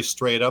were very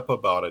straight up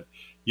about it.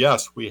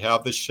 Yes, we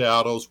have the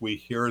shadows. We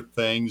hear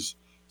things.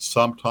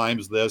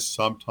 Sometimes this,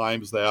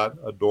 sometimes that.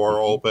 A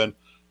door open.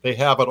 They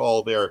have it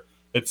all there.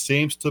 It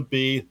seems to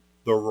be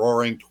the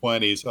Roaring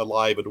 20s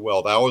alive and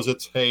well. That was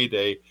its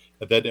heyday,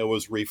 and then it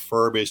was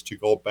refurbished to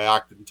go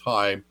back in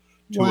time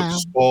to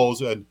expose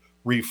and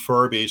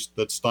refurbish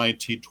that's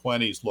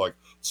 1920s look.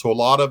 So a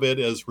lot of it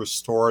is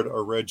restored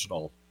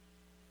original.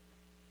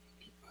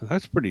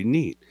 That's pretty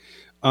neat.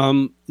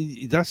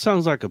 That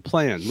sounds like a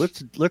plan.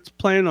 Let's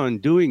plan on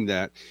doing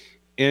that.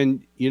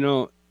 And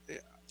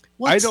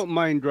I don't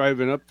mind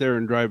driving up there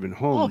and driving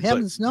home. Oh,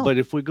 heavens no. But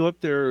if we go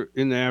up there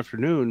in the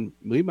afternoon,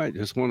 we might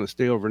just want to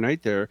stay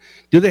overnight there.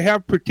 Do they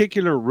have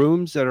particular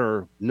rooms that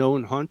are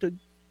known haunted?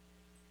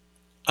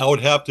 I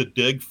would have to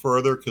dig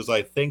further because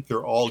I think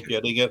they're all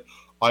getting it.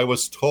 I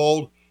was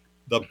told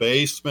the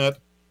basement,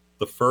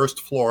 the first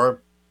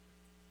floor,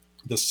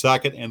 the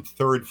second and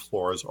third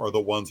floors are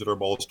the ones that are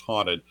most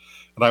haunted.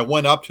 And I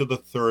went up to the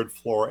third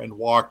floor and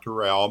walked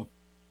around.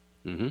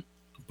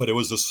 But it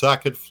was the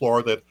second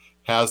floor that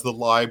has the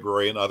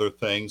library and other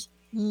things,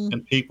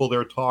 and people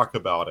there talk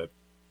about it.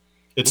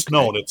 It's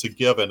known. It's a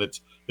given.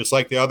 It's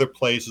like the other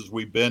places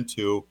we've been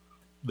to.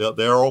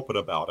 They're open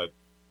about it.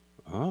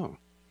 Oh.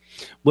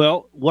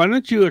 Well, why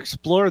don't you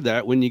explore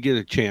that when you get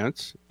a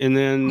chance, and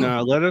then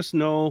let us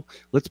know.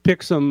 Let's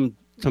pick some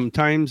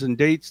times and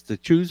dates to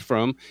choose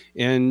from,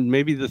 and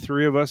maybe the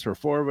 3 of us or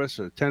 4 of us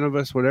or 10 of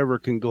us, whatever,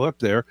 can go up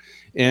there.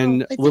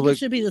 And I think it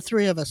should be the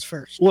 3 of us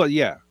first. Well,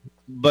 yeah,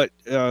 but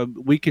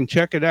we can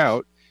check it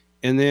out.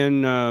 And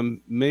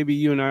then maybe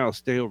you and I will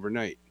stay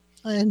overnight.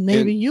 And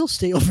maybe you'll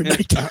stay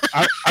overnight.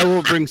 I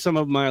will bring some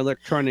of my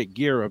electronic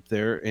gear up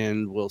there,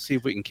 and we'll see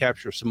if we can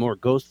capture some more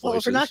ghost voices. Well,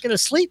 if we're not going to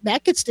sleep,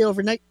 Matt could stay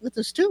overnight with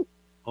us too.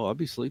 Oh, I'll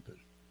be sleeping.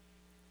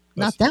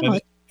 Not that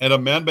much. And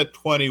Amendment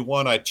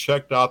 21, I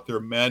checked out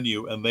their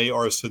menu, and they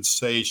are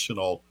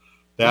sensational.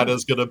 That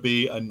is going to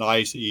be a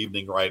nice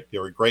evening right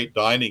there, a great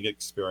dining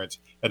experience.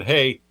 And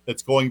hey,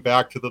 it's going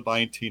back to the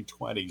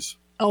 1920s.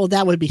 Oh,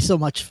 that would be so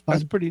much fun.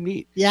 That's pretty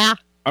neat. Yeah.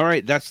 All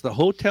right, that's the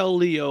Hotel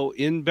Leo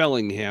in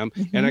Bellingham,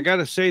 and I got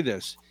to say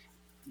this: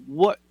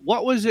 what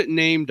was it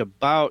named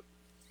about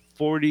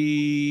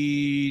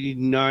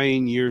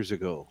 49 years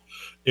ago?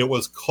 It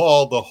was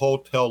called the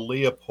Hotel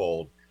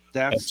Leopold.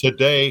 And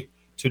today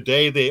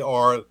they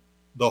are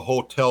the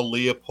Hotel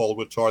Leopold,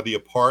 which are the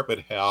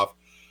apartment half,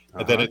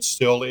 and then it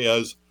still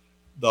is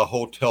the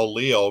Hotel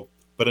Leo.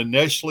 But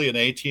initially in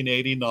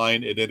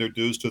 1889, it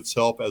introduced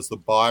itself as the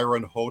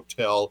Byron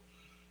Hotel,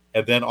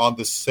 and then on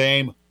the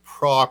same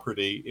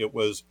property, it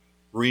was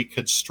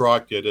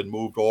reconstructed and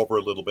moved over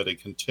a little bit and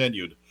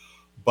continued.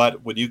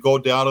 But when you go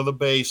down in the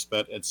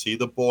basement and see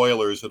the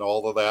boilers and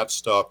all of that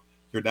stuff,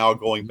 you're now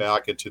going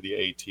back into the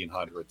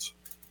 1800s.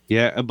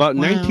 Yeah, about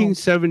Wow.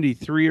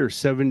 1973 or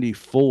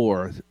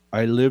 74,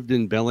 I lived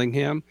in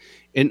Bellingham,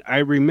 and I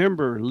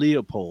remember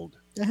Leopold.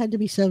 That had to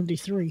be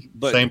 73.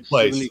 But Same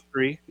place.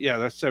 73? Yeah,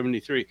 that's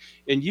 73.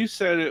 And you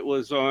said it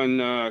was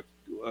on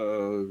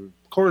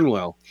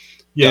Cornwell.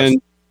 Yes.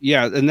 And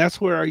yeah, and that's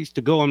where I used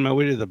to go on my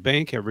way to the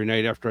bank every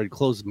night after I'd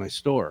closed my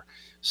store.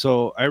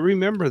 So I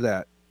remember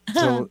that.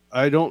 So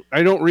I don't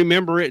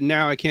remember it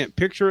now. I can't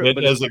picture it.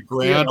 It is a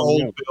grand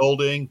old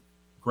building.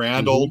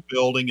 Old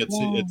building.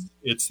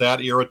 It's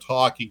that era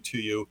talking to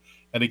you.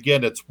 And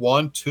again, it's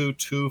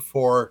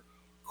 1224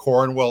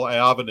 Cornwell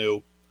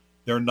Avenue.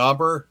 Their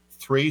number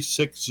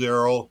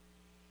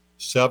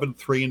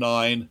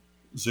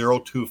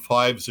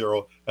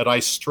 360-739-0250. And I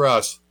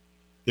stress,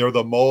 they're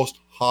the most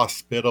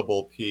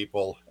hospitable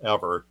people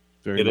ever.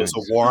 It is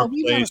a warm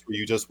place where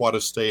you just want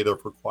to stay there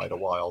for quite a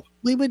while.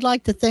 We would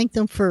like to thank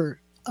them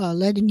for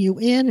letting you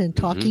in and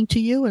talking to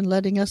you and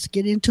letting us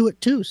get into it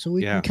too, so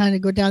we can kind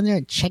of go down there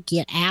and check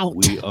it out.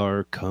 We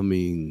are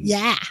coming.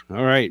 Yeah.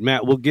 All right,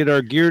 Matt, we'll get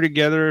our gear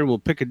together and we'll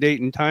pick a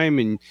date and time,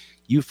 and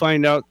you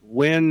find out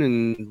when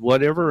and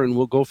whatever, and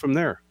we'll go from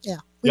there. Yeah.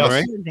 All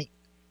right.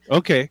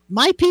 Okay.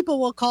 My people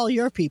will call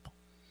your people.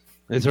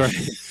 That's right.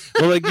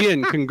 Well,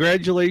 again,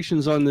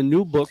 congratulations on the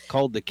new book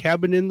called The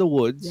Cabin in the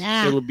Woods.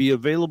 Yeah. It'll be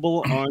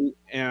available on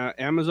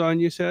Amazon,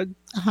 you said?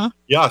 Uh-huh.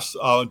 Yes,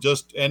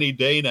 just any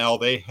day now.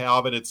 They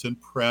have it. It's in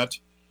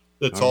print.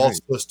 It's all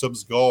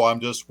systems go.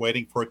 I'm just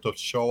waiting for it to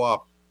show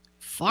up.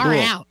 Far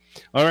out.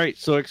 All right,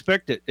 so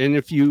expect it. And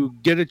if you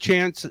get a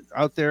chance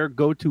out there,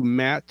 go to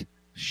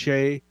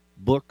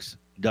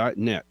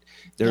mattsheabooks.net.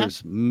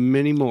 There's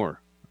many more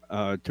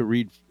to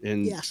read,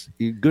 and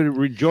good,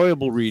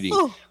 enjoyable reading.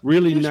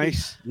 Really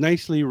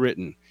nicely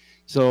written.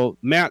 So,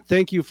 Matt,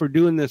 thank you for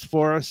doing this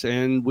for us,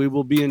 and we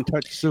will be in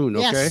touch soon,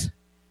 okay? Yes.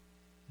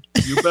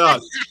 You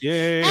bet.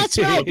 Yay. That's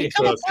right.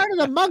 Become a part of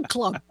the Mug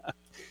Club.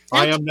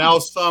 I am now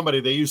somebody.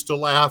 They used to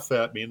laugh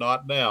at me,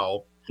 not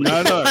now.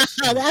 Not us.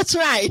 That's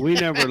right. We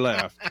never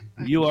laugh.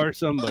 You are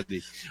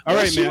somebody. All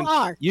right,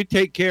 man. You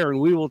take care, and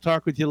we will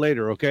talk with you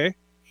later, okay?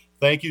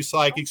 Thank you,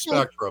 Psychic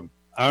Spectrum.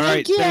 All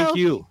right. Thank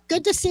you.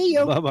 Good to see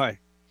you. Bye-bye.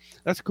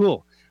 That's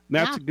cool.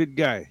 Matt's a good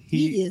guy.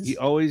 He is. He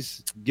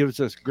always gives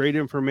us great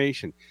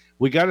information.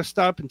 We got to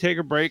stop and take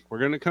a break. We're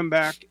going to come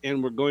back,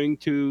 and we're going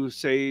to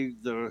say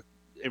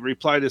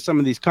reply to some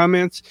of these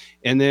comments,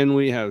 and then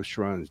we have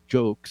Sharon's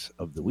jokes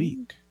of the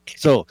week.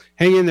 So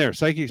hang in there.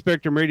 Psychic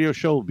Spectrum Radio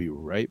Show will be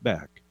right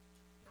back.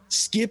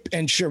 Skip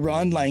and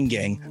Sharon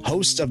Langang,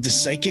 hosts of the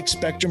Psychic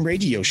Spectrum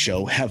Radio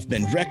Show, have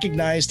been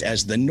recognized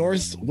as the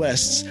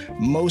Northwest's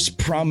most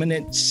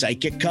prominent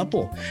psychic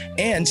couple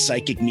and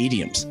psychic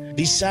mediums.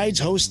 Besides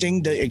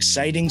hosting the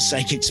exciting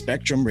Psychic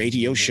Spectrum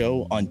Radio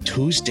Show on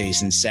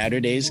Tuesdays and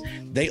Saturdays,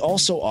 they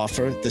also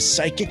offer the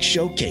Psychic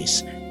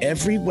Showcase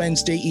every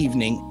Wednesday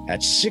evening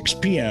at 6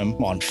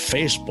 p.m. on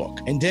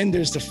Facebook. And then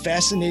there's the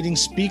Fascinating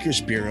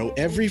Speakers Bureau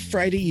every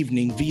Friday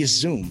evening via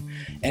Zoom.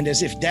 And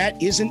as if that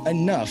isn't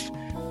enough,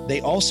 they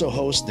also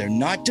host their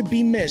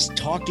not-to-be-missed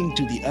Talking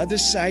to the Other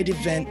Side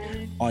event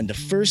on the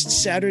first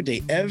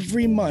Saturday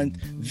every month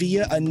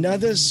via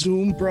another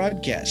Zoom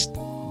broadcast.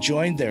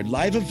 Join their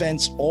live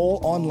events all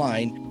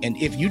online, and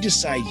if you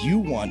decide you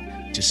want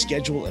to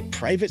schedule a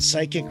private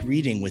psychic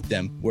reading with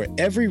them where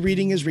every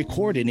reading is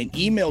recorded and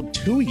emailed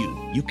to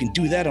you, you can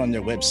do that on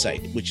their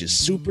website, which is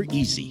super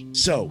easy.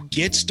 So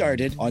get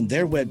started on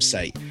their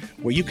website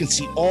where you can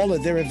see all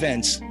of their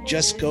events.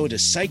 Just go to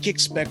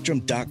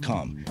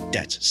psychicspectrum.com.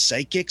 That's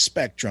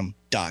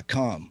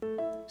psychicspectrum.com.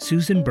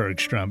 Susan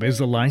Bergstrom is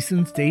a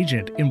licensed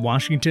agent in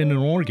Washington and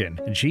Oregon,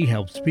 and she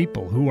helps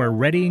people who are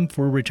readying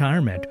for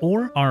retirement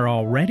or are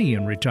already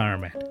in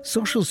retirement.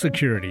 Social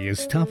Security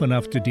is tough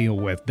enough to deal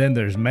with. Then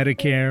there's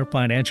Medicare,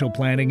 financial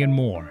planning, and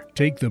more.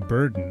 Take the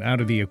burden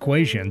out of the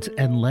equations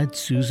and let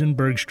Susan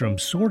Bergstrom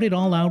sort it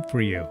all out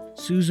for you.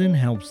 Susan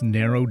helps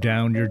narrow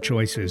down your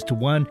choices to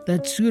one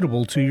that's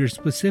suitable to your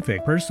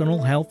specific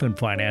personal health and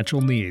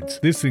financial needs.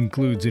 This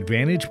includes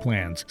Advantage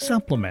plans,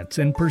 supplements,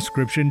 and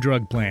prescription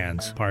drug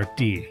plans. Part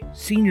D.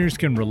 Seniors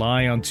can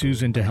rely on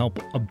Susan to help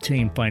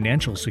obtain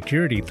financial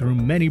security through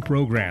many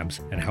programs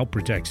and help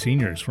protect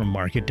seniors from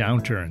market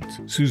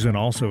downturns. Susan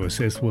also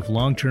assists with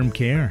long-term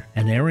care,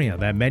 an area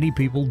that many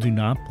people do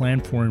not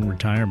plan for in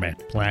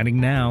retirement. Planning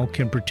now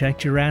can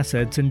protect your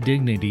assets and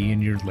dignity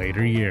in your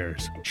later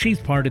years. She's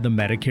part of the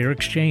Medicare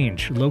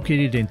Exchange,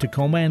 located in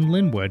Tacoma and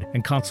Linwood,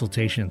 and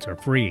consultations are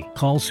free.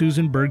 Call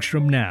Susan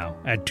Bergstrom now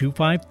at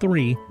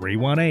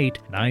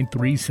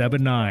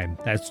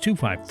 253-318-9379. That's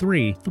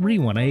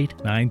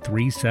 253-318-9379,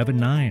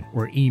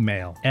 or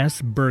email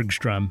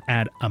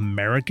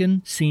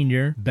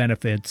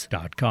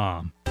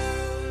sbergstrom@americanseniorbenefits.com.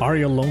 Are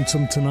you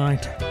lonesome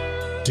tonight?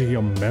 Do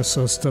you miss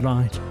us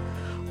tonight?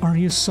 Are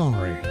you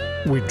sorry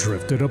we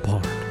drifted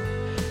apart?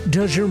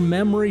 Does your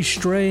memory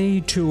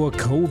stray to a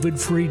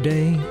COVID-free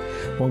day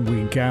when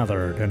we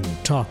gathered and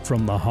talked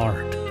from the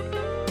heart?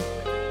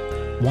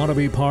 Want to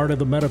be part of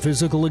the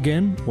Metaphysical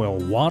again? Well,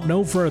 want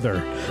no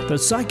further. The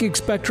Psychic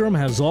Spectrum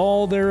has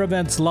all their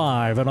events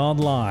live and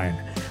online.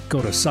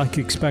 Go to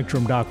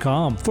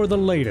psychicspectrum.com for the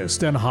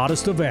latest and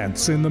hottest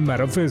events in the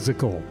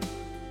metaphysical.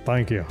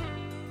 Thank you.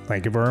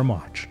 Thank you very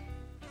much.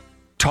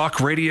 Talk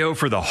radio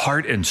for the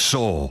heart and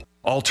soul.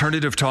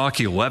 Alternative Talk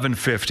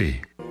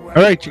 1150. All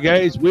right, you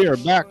guys, we are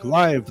back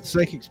live with the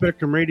Psychic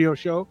Spectrum radio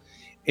show.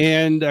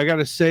 And I got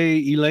to say,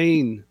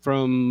 Elaine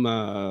from,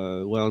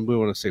 well, we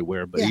want to say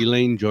where, but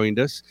Elaine joined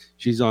us.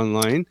 She's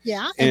online.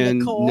 Yeah, and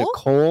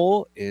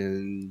Nicole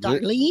and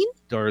Darlene.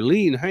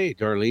 Darlene. Hey,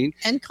 Darlene.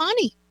 And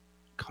Connie.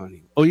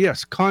 Oh,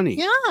 yes, Connie.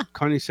 Yeah.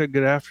 Connie said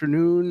good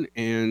afternoon.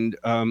 And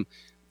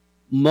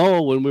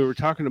Mo, when we were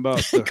talking about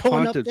the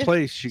haunted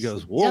place, she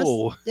goes,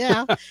 whoa.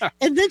 Yes, yeah.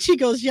 And then she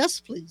goes,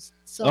 yes, please.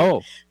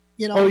 So,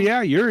 you know. Oh,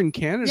 yeah, you're in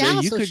Canada. Yeah,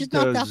 you so could she's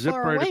not that zip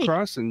far right away.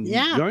 across and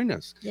join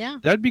us. Yeah.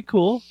 That'd be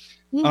cool.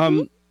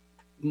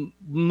 Mm-hmm.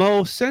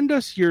 Mo, send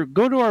us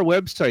go to our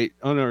website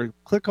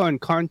click on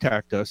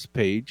contact us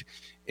page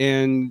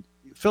and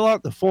fill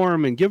out the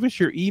form and give us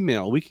your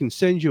email. We can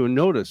send you a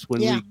notice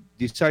when we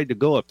decide to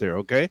go up there.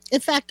 Okay.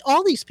 In fact,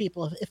 all these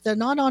people, if they're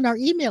not on our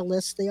email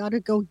list, they ought to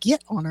go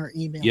get on our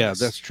email list. Yeah,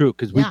 that's true.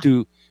 Cause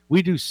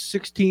we do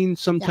 16,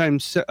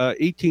 sometimes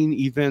 18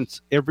 events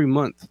every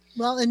month.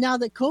 Well, and now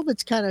that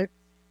COVID's kind of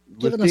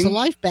giving us a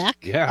life back.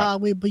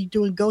 We'll be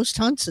doing ghost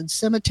hunts and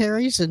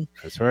cemeteries and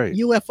that's right.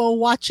 UFO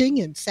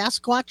watching and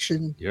Sasquatch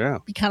and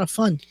be kind of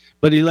fun.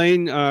 But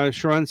Elaine,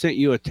 Sharon sent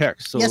you a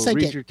text, so yes, I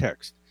read did. your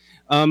text.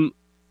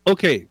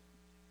 Okay,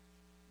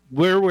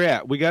 where we're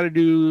at, we got to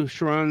do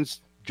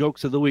Sharon's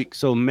jokes of the week.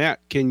 So Matt,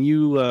 can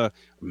you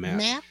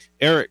Matt?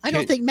 Eric? I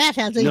don't think Matt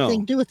has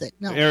anything to do with it.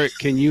 No. Eric,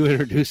 can you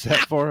introduce that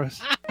for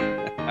us?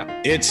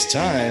 It's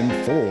time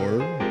for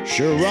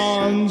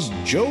Sharon's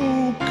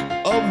joke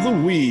of the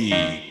week.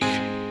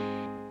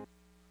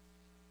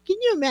 Can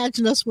you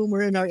imagine us when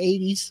we're in our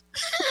 80s?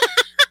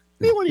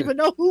 We won't even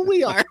know who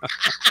we are.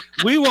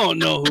 We won't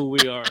know who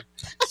we are.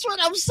 That's what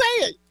I'm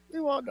saying. We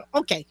won't know.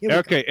 Okay.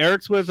 Okay.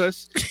 Eric's with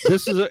us.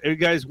 This is you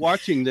guys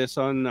watching this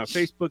on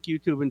Facebook,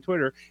 YouTube, and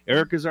Twitter.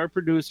 Eric is our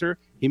producer.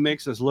 He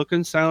makes us look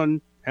and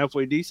sound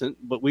halfway decent,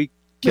 but we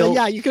kill.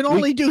 Yeah, you can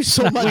only do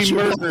so much. We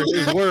murder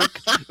his work.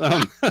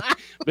 But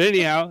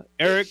anyhow,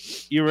 Eric,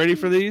 you ready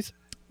for these?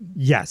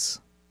 Yes.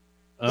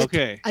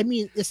 Okay. I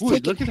mean, it's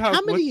taking look at how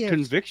many much years?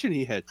 Conviction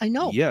he had. I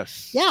know.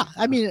 Yes. Yeah.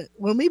 I mean,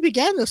 when we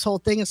began this whole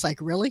thing, it's like,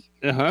 really?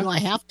 Do I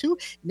have to?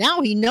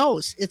 Now he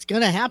knows it's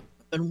going to happen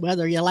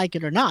whether you like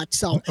it or not.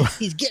 So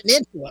he's getting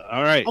into it.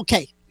 All right.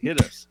 Okay. Hit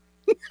us.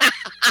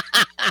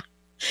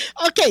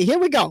 Okay, here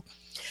we go.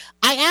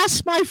 I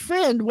asked my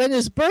friend when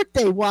his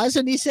birthday was,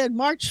 and he said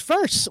March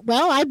 1st.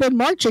 Well, I've been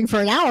marching for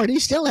an hour, and he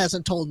still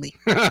hasn't told me.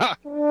 That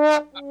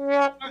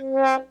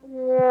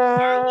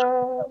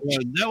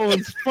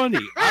one's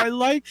funny. I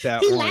like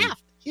that one.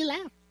 He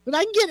laughed. But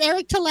I can get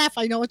Eric to laugh.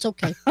 I know it's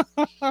okay.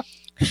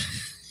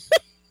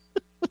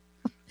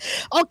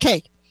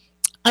 Okay.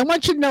 I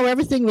want you to know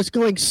everything was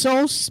going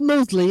so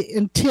smoothly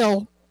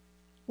until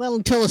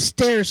the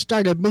stairs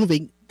started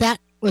moving. That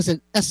was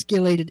an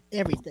escalated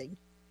everything.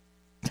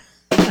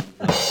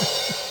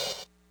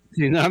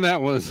 See, now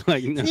that was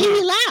like... No. See,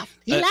 he laughed.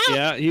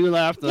 Yeah, he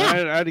laughed. Yeah.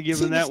 I had to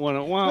give him that one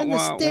a wah, when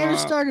the stairs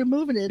started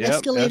moving, it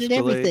escalated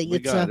everything. We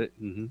got it.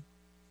 Mm-hmm.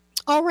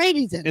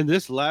 Alrighty then. And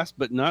this last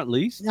but not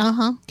least...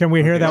 Uh-huh. Can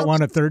we hear that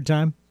one a third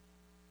time?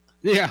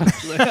 Yeah.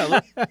 Let's do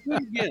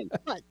it again.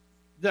 What?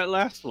 That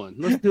last one.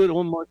 Let's do it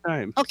one more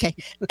time. Okay.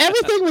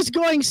 Everything was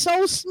going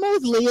so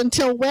smoothly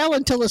until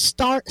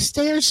the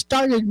stairs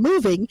started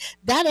moving.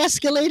 That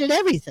escalated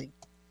everything.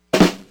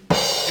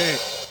 Okay.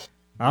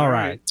 All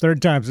right.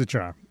 Third time's the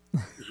charm.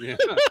 Yeah.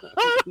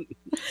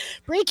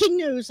 Breaking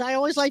news. I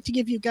always like to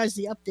give you guys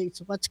the updates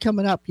of what's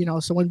coming up,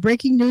 So when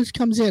breaking news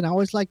comes in, I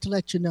always like to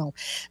let you know.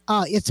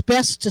 It's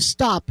best to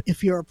stop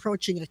if you're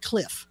approaching a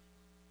cliff.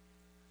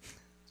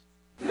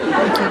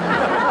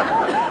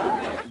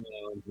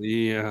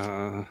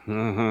 Yeah.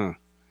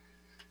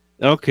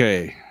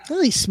 Okay.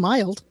 Well, he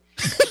smiled.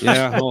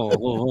 Yeah. That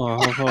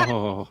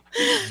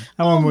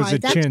one was a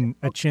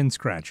chin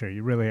scratcher.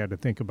 You really had to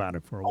think about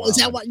it for a while. Oh, is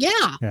that what?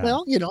 Yeah.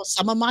 Well,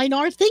 some of mine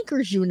are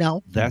thinkers,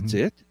 That's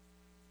it?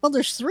 Well,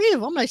 there's 3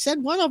 of them. I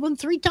said one of them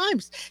 3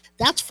 times.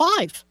 That's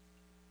 5.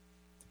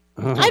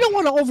 I don't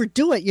want to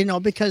overdo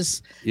it,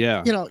 because,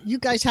 you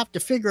guys have to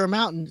figure them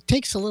out, and it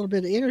takes a little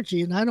bit of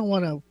energy, and I don't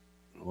want to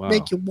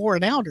make you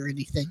worn out or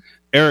anything.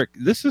 Eric,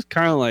 this is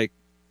kind of like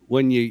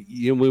when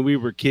when we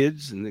were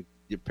kids and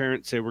your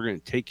parents say we're going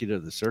to take you to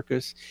the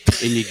circus,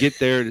 and you get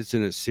there and it's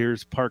in a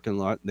Sears parking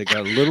lot, and they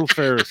got a little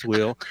Ferris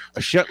wheel,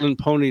 a Shetland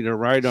pony to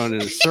ride on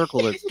in a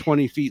circle that's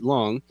 20 feet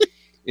long,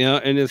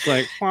 and it's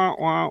like wah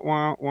wah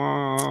wah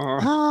wah.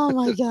 Oh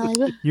my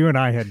God! You and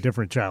I had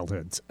different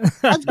childhoods.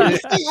 I was going to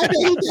say, I bet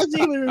he doesn't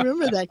even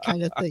remember that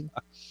kind of thing.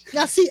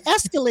 Now, see,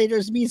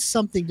 escalators means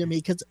something to me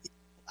because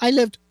I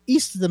lived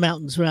east of the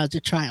mountains when I was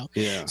a child.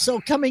 Yeah. So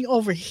coming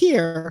over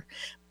here,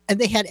 and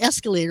they had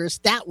escalators.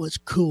 That was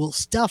cool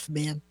stuff,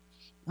 man.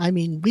 I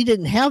mean, we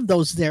didn't have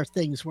those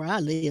things where I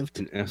lived.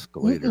 An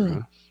escalator,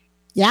 huh?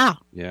 Yeah.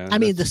 Yeah. I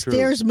mean, the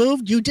stairs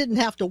moved. You didn't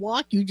have to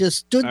walk. You just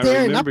stood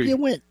there and up you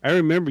went. I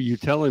remember you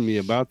telling me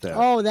about that.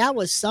 Oh, that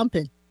was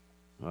something.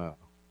 Wow.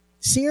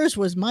 Sears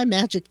was my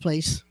magic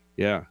place.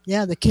 Yeah.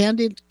 Yeah, the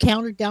candy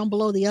counter down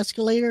below the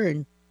escalator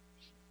and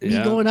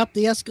me going up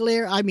the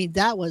escalator. I mean,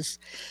 that was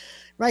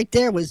right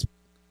there was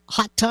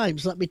hot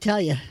times, let me tell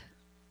you.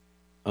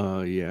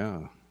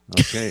 Yeah.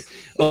 Okay.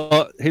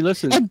 Hey,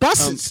 listen. And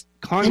buses.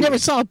 Connie, I never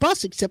saw a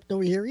bus except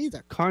over here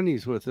either.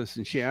 Connie's with us,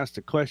 and she asked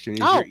a question. Is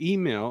your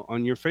email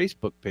on your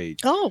Facebook page?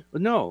 Oh.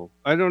 No,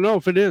 I don't know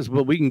if it is,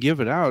 but we can give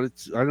it out.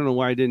 I don't know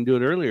why I didn't do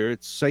it earlier.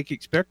 It's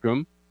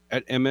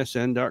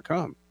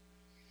psychicspectrum@msn.com.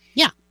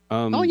 Yeah.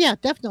 Yeah,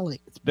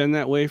 definitely. It's been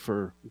that way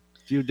for a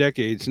few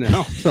decades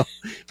now.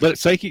 But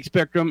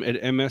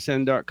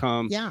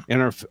psychicspectrum@msn.com. Yeah.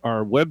 And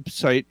our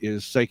website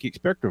is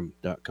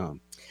psychicspectrum.com.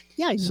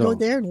 Yeah, you can go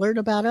there and learn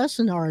about us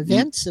and our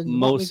events and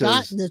what we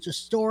got. And there's a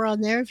store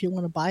on there if you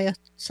want to buy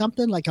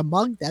something like a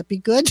mug. That'd be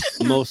good.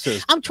 Mo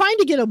says, I'm trying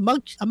to get a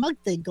mug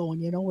thing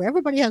going, where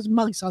everybody has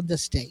mugs on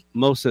this day.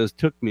 Mo says,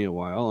 took me a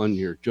while on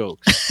your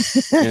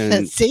jokes.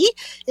 And, see,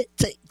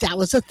 that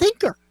was a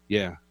thinker.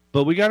 Yeah.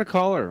 But we got a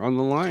caller on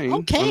the line,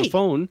 on the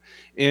phone,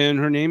 and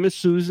her name is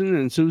Susan,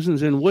 and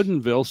Susan's in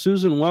Woodinville.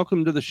 Susan,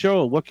 welcome to the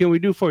show. What can we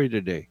do for you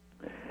today?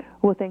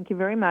 Well, thank you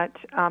very much.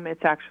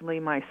 It's actually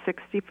my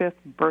 65th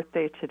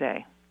birthday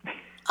today.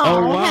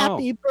 Oh, wow.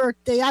 Happy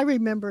birthday. I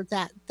remember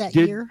that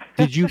year.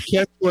 Did you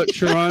catch what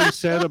Sharon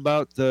said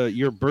about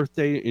your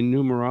birthday in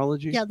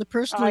numerology? Yeah, the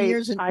personal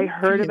years. I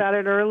heard about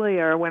it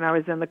earlier when I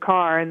was in the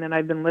car, and then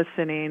I've been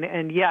listening.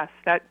 And yes,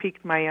 that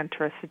piqued my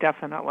interest,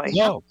 definitely.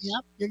 Yep.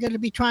 You're going to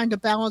be trying to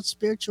balance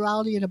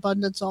spirituality and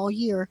abundance all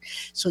year.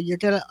 So you're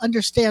going to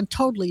understand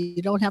totally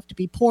you don't have to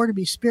be poor to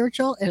be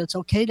spiritual, and it's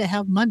okay to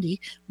have money.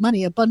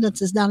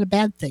 Abundance is not a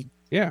bad thing.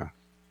 Yeah.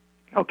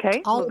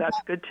 Okay. Well, that's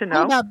good to know.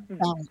 All about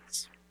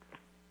balance.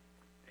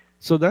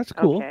 So that's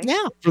cool. Okay.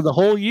 Yeah. For the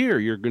whole year,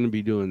 you're going to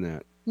be doing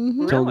that.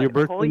 Mm-hmm. Until really? your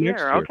birthday whole next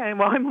year. Okay.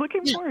 Well, I'm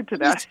looking forward to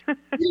that.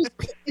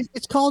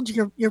 It's called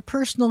your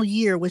personal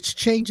year, which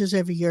changes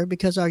every year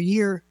because our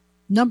year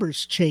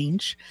numbers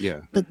change.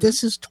 Yeah. But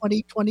this is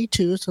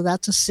 2022, so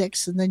that's a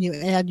 6, and then you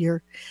add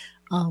your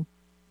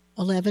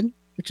 11,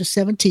 which is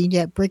 17.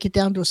 Yeah, break it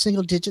down to a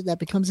single digit, that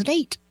becomes an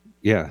 8.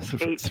 Yeah.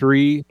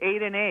 3.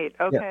 8 and 8.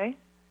 Okay.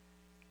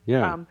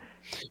 Yeah.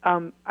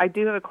 I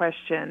do have a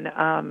question,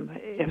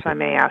 if I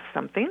may ask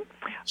something.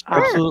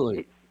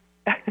 Absolutely.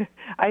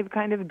 I've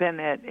kind of been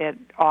at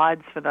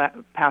odds for the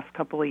past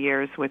couple of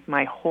years with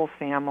my whole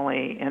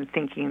family and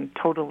thinking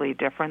totally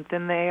different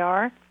than they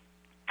are.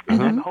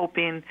 And I'm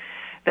hoping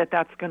that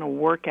that's going to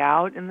work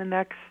out in the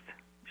next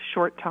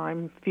short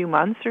time, few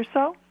months or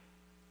so.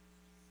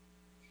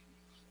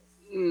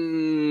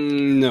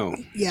 No.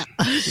 Yeah.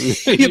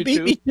 You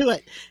beat me to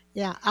it.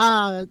 Yeah.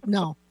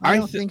 No, I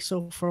don't think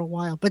so for a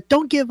while. But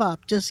don't give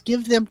up. Just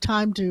give them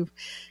time to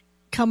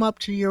come up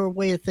to your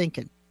way of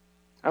thinking.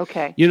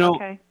 Okay.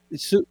 Okay.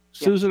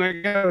 Susan,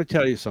 I got to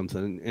tell you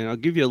something, and I'll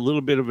give you a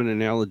little bit of an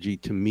analogy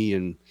to me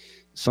and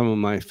some of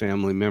my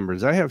family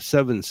members. I have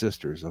 7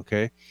 sisters,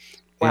 okay?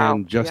 Wow.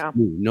 And just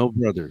me, no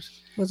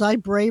brothers. Was I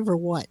brave or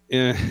what?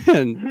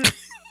 And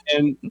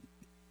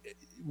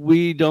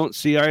we don't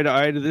see eye to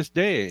eye to this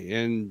day.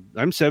 And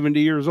I'm 70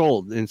 years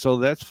old, and so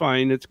that's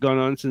fine. It's gone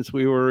on since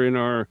we were in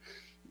our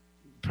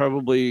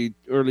probably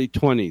early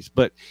 20s.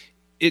 But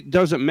it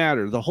doesn't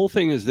matter. The whole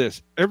thing is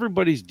this.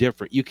 Everybody's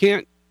different. You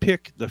can't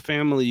pick the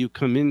family you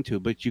come into,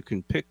 but you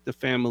can pick the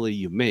family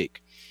you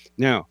make.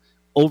 Now,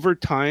 over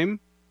time,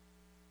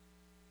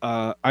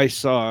 I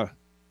saw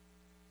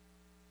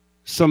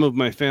some of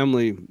my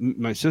family,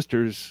 my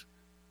sisters,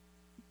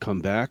 come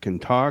back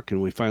and talk,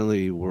 and we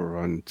finally were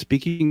on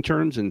speaking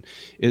terms and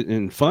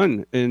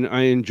fun. And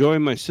I enjoy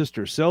my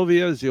sister.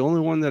 Sylvia is the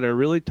only one that I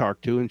really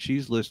talk to, and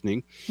she's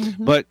listening.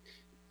 Mm-hmm. But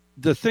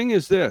the thing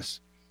is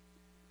this,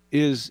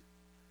 is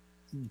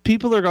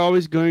people are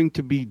always going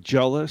to be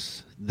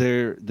jealous.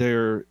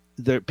 They're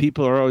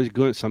people are always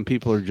good. Some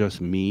people are just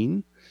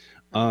mean,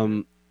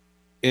 and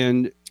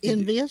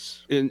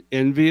envious. And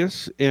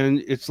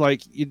it's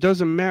like, it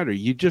doesn't matter.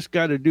 You just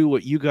got to do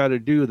what you got to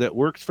do that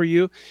works for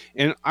you.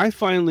 And I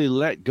finally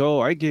let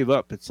go. I gave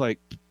up. It's like,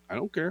 I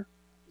don't care.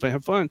 If I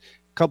have fun.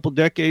 A couple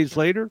decades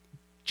later,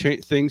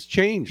 things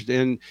changed,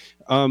 and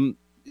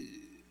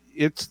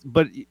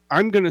but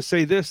I'm going to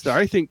say this: that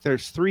I think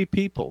there's 3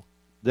 people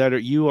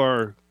that you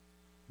are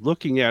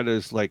looking at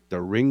as like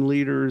the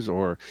ringleaders,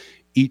 or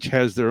each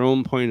has their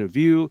own point of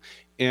view,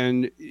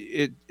 and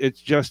it's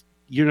just,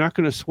 you're not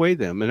going to sway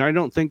them, and I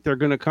don't think they're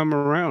going to come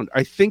around.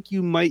 I think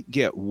you might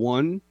get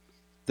one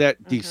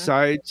that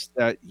decides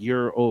that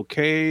you're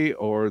okay,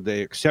 or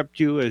they accept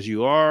you as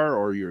you are,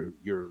 or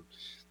you're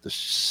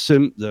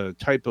the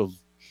type of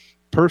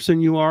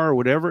person you are, or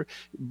whatever.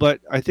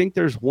 But I think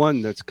there's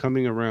one that's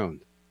coming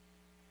around.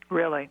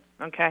 Really?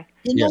 Okay.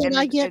 You know what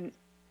I get?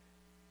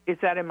 Is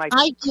that in my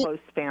close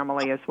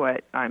family is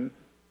what I'm...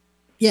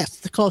 Yes,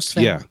 the close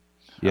family.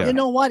 Yeah. You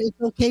know what?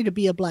 It's okay to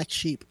be a black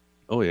sheep.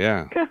 Oh,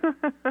 yeah.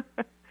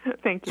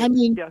 Thank you. I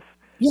mean, yes.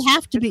 You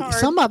have to be.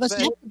 Some of us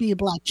have to be a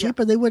black sheep,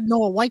 or they wouldn't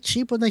know a white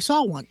sheep when they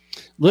saw one.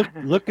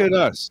 Look at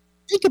us.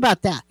 Think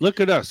about that. Look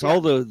at us, all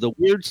the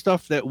weird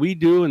stuff that we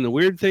do and the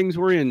weird things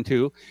we're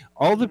into.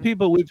 All the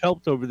people we've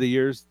helped over the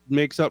years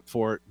makes up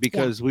for it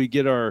because we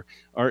get our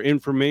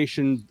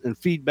information and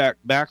feedback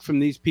back from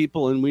these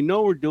people, and we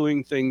know we're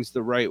doing things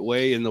the right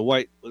way in the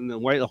white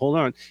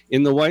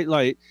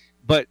light.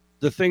 But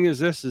the thing is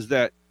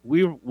that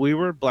we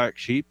were black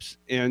sheeps,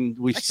 and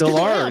we still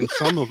are in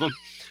some of them.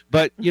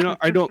 But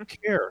I don't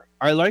care.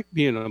 I like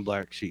being a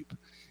black sheep.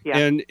 Yeah.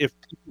 And if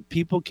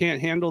people can't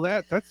handle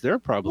that, that's their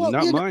problem,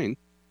 not mine.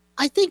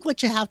 I think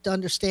what you have to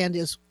understand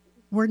is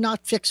we're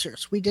not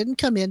fixers. We didn't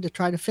come in to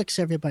try to fix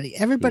everybody.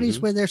 Everybody's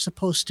where they're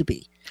supposed to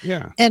be.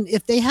 Yeah. And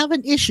if they have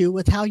an issue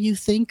with how you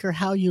think or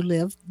how you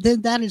live,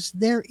 then that is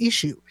their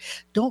issue.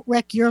 Don't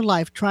wreck your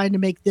life trying to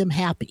make them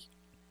happy.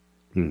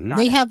 Mm-hmm.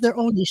 They have their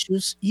own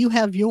issues. You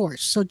have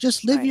yours. So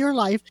just live your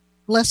life,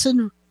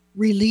 lesson,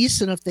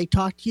 release, and if they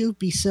talk to you,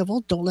 be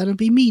civil. Don't let them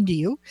be mean to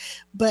you.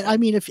 But I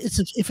mean, if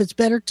it's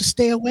better to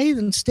stay away,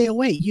 then stay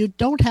away. You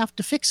don't have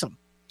to fix them.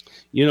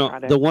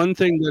 The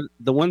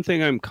one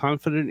thing I'm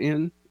confident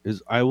in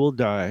is I will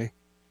die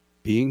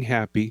being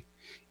happy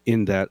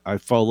in that I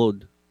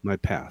followed my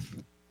path.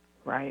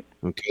 Right.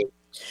 Okay.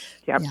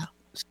 Yep. Yeah.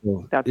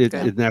 So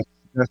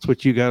that's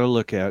what you got to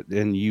look at,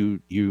 and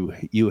you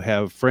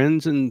have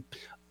friends and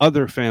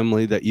other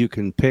family that you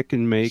can pick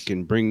and make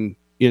and bring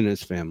in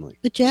his family.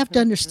 But you have to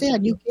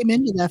understand, you came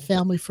into that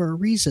family for a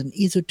reason,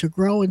 either to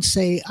grow and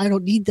say, I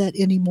don't need that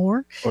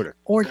anymore,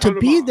 or to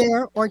be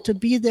there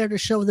to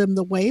show them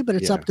the way, but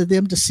it's up to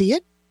them to see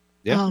it.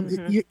 Yeah.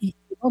 You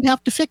don't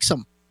have to fix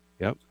them.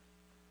 Yep.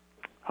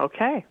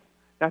 Okay.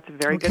 That's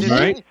very good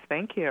advice. Right.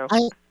 Thank you.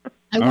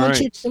 I want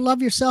you to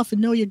love yourself and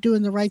know you're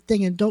doing the right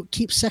thing, and don't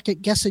keep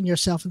second guessing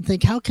yourself and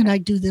think, how can I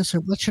do this,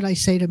 or what should I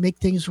say to make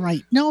things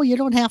right? No, you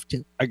don't have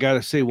to. I got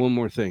to say one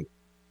more thing.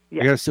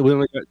 Yeah. I gotta say, we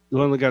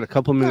only got a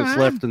couple minutes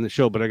left in the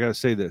show, but I gotta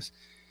say this.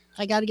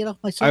 I gotta get off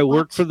my soapbox. I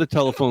worked for the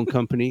telephone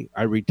company.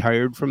 I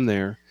retired from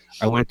there.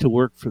 I went to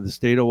work for the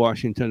state of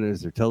Washington as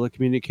their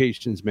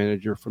telecommunications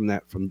manager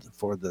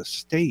for the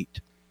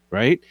state,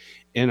 right?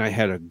 And I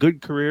had a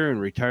good career and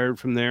retired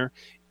from there.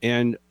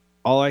 And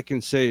all I can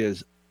say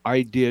is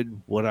I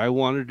did what I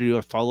wanted to do.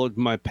 I followed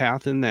my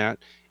path in that.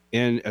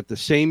 And at the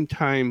same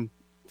time,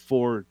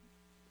 for a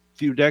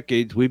few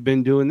decades, we've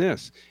been doing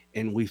this.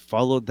 And we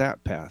followed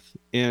that path.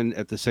 And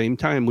at the same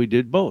time, we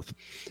did both.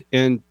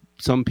 And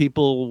some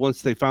people,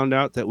 once they found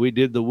out that we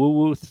did the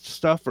woo-woo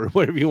stuff, or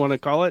whatever you want to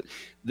call it,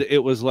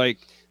 it was like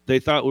they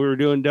thought we were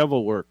doing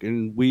devil work.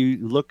 And we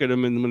look at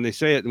them, and when they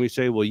say it, and we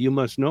say, well, you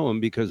must know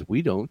them because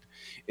we don't.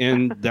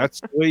 And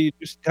that's the way you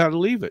just got to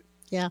leave it.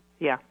 Yeah.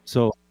 Yeah.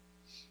 So,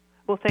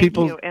 well, thank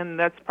you. And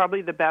that's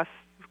probably the best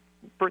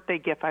birthday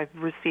gift I've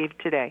received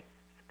today.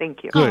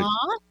 Thank you. Good.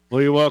 Aww.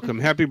 Well, you're welcome.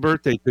 Happy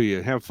birthday to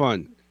you. Have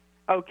fun.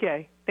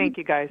 Okay. Thank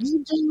you, guys.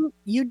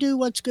 You do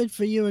what's good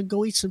for you and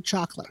go eat some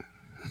chocolate.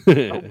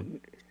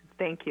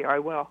 Thank you. I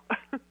will.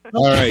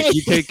 All right.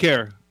 You take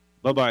care.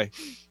 Bye-bye.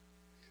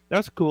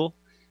 That's cool.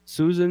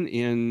 Susan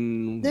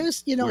in...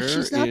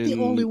 she's not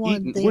the only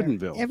one there.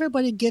 Woodinville.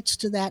 Everybody gets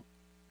to that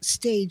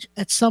stage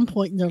at some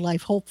point in their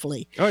life,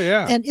 hopefully. Oh,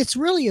 yeah. And it's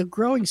really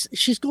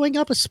she's going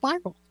up a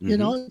spiral.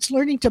 It's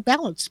learning to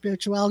balance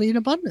spirituality and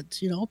abundance.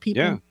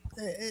 People... Yeah.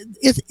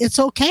 It's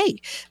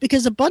okay,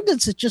 because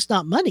abundance is just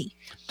not money.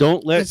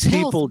 Don't let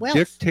people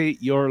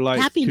dictate your life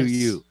happiness. To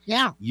you.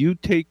 Yeah. You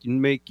take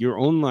and make your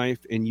own life,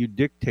 and you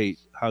dictate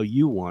how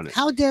you want it.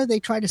 How dare they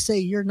try to say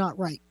you're not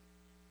right?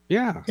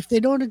 Yeah. If they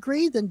don't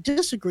agree, then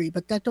disagree,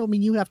 but that don't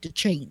mean you have to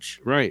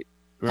change. Right.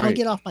 I'll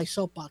get off my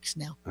soapbox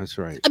now. That's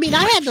right. I mean,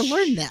 I had to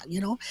learn that,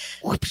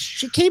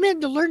 She came in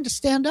to learn to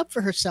stand up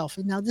for herself,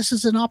 and now this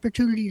is an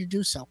opportunity to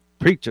do so.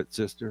 Preach it,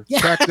 sister. Yeah.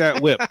 Crack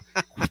that whip.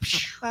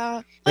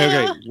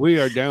 Okay, we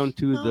are down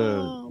to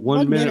the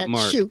 1 minute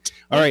mark. Shoot.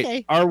 All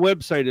right, our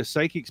website is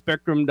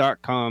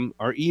psychicspectrum.com.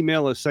 Our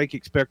email is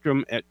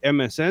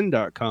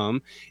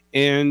psychicspectrum@msn.com.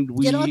 And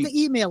we get on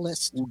the email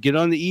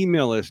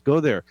list. Go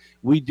there.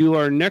 We do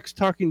our next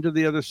Talking to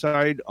the Other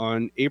Side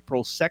on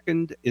April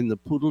 2nd in the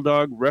Poodle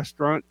Dog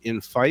restaurant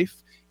in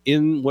Fife,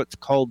 in what's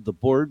called the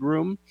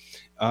boardroom.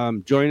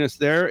 Join us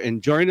there,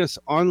 and join us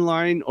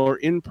online or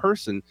in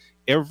person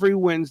every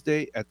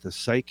Wednesday at the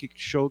Psychic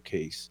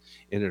Showcase,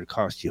 and it'll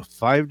cost you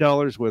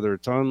 $5, whether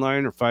it's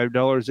online or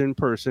 $5 in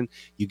person.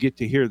 You get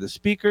to hear the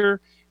speaker,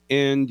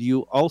 and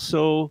you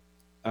also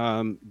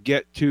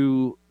get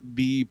to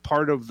be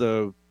part of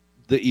the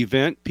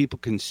event. People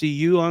can see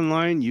you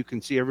online. You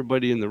can see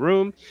everybody in the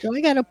room. Do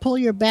we got to pull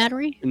your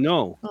battery?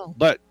 No,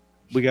 but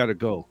we got to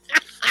go.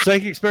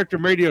 Psychic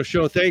Spectrum Radio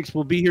Show. Thanks.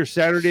 We'll be here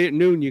Saturday at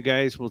noon, you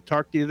guys. We'll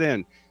talk to you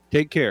then.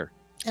 Take care.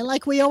 And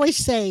like we always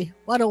say,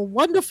 what a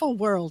wonderful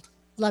world.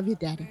 Love you,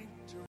 Daddy.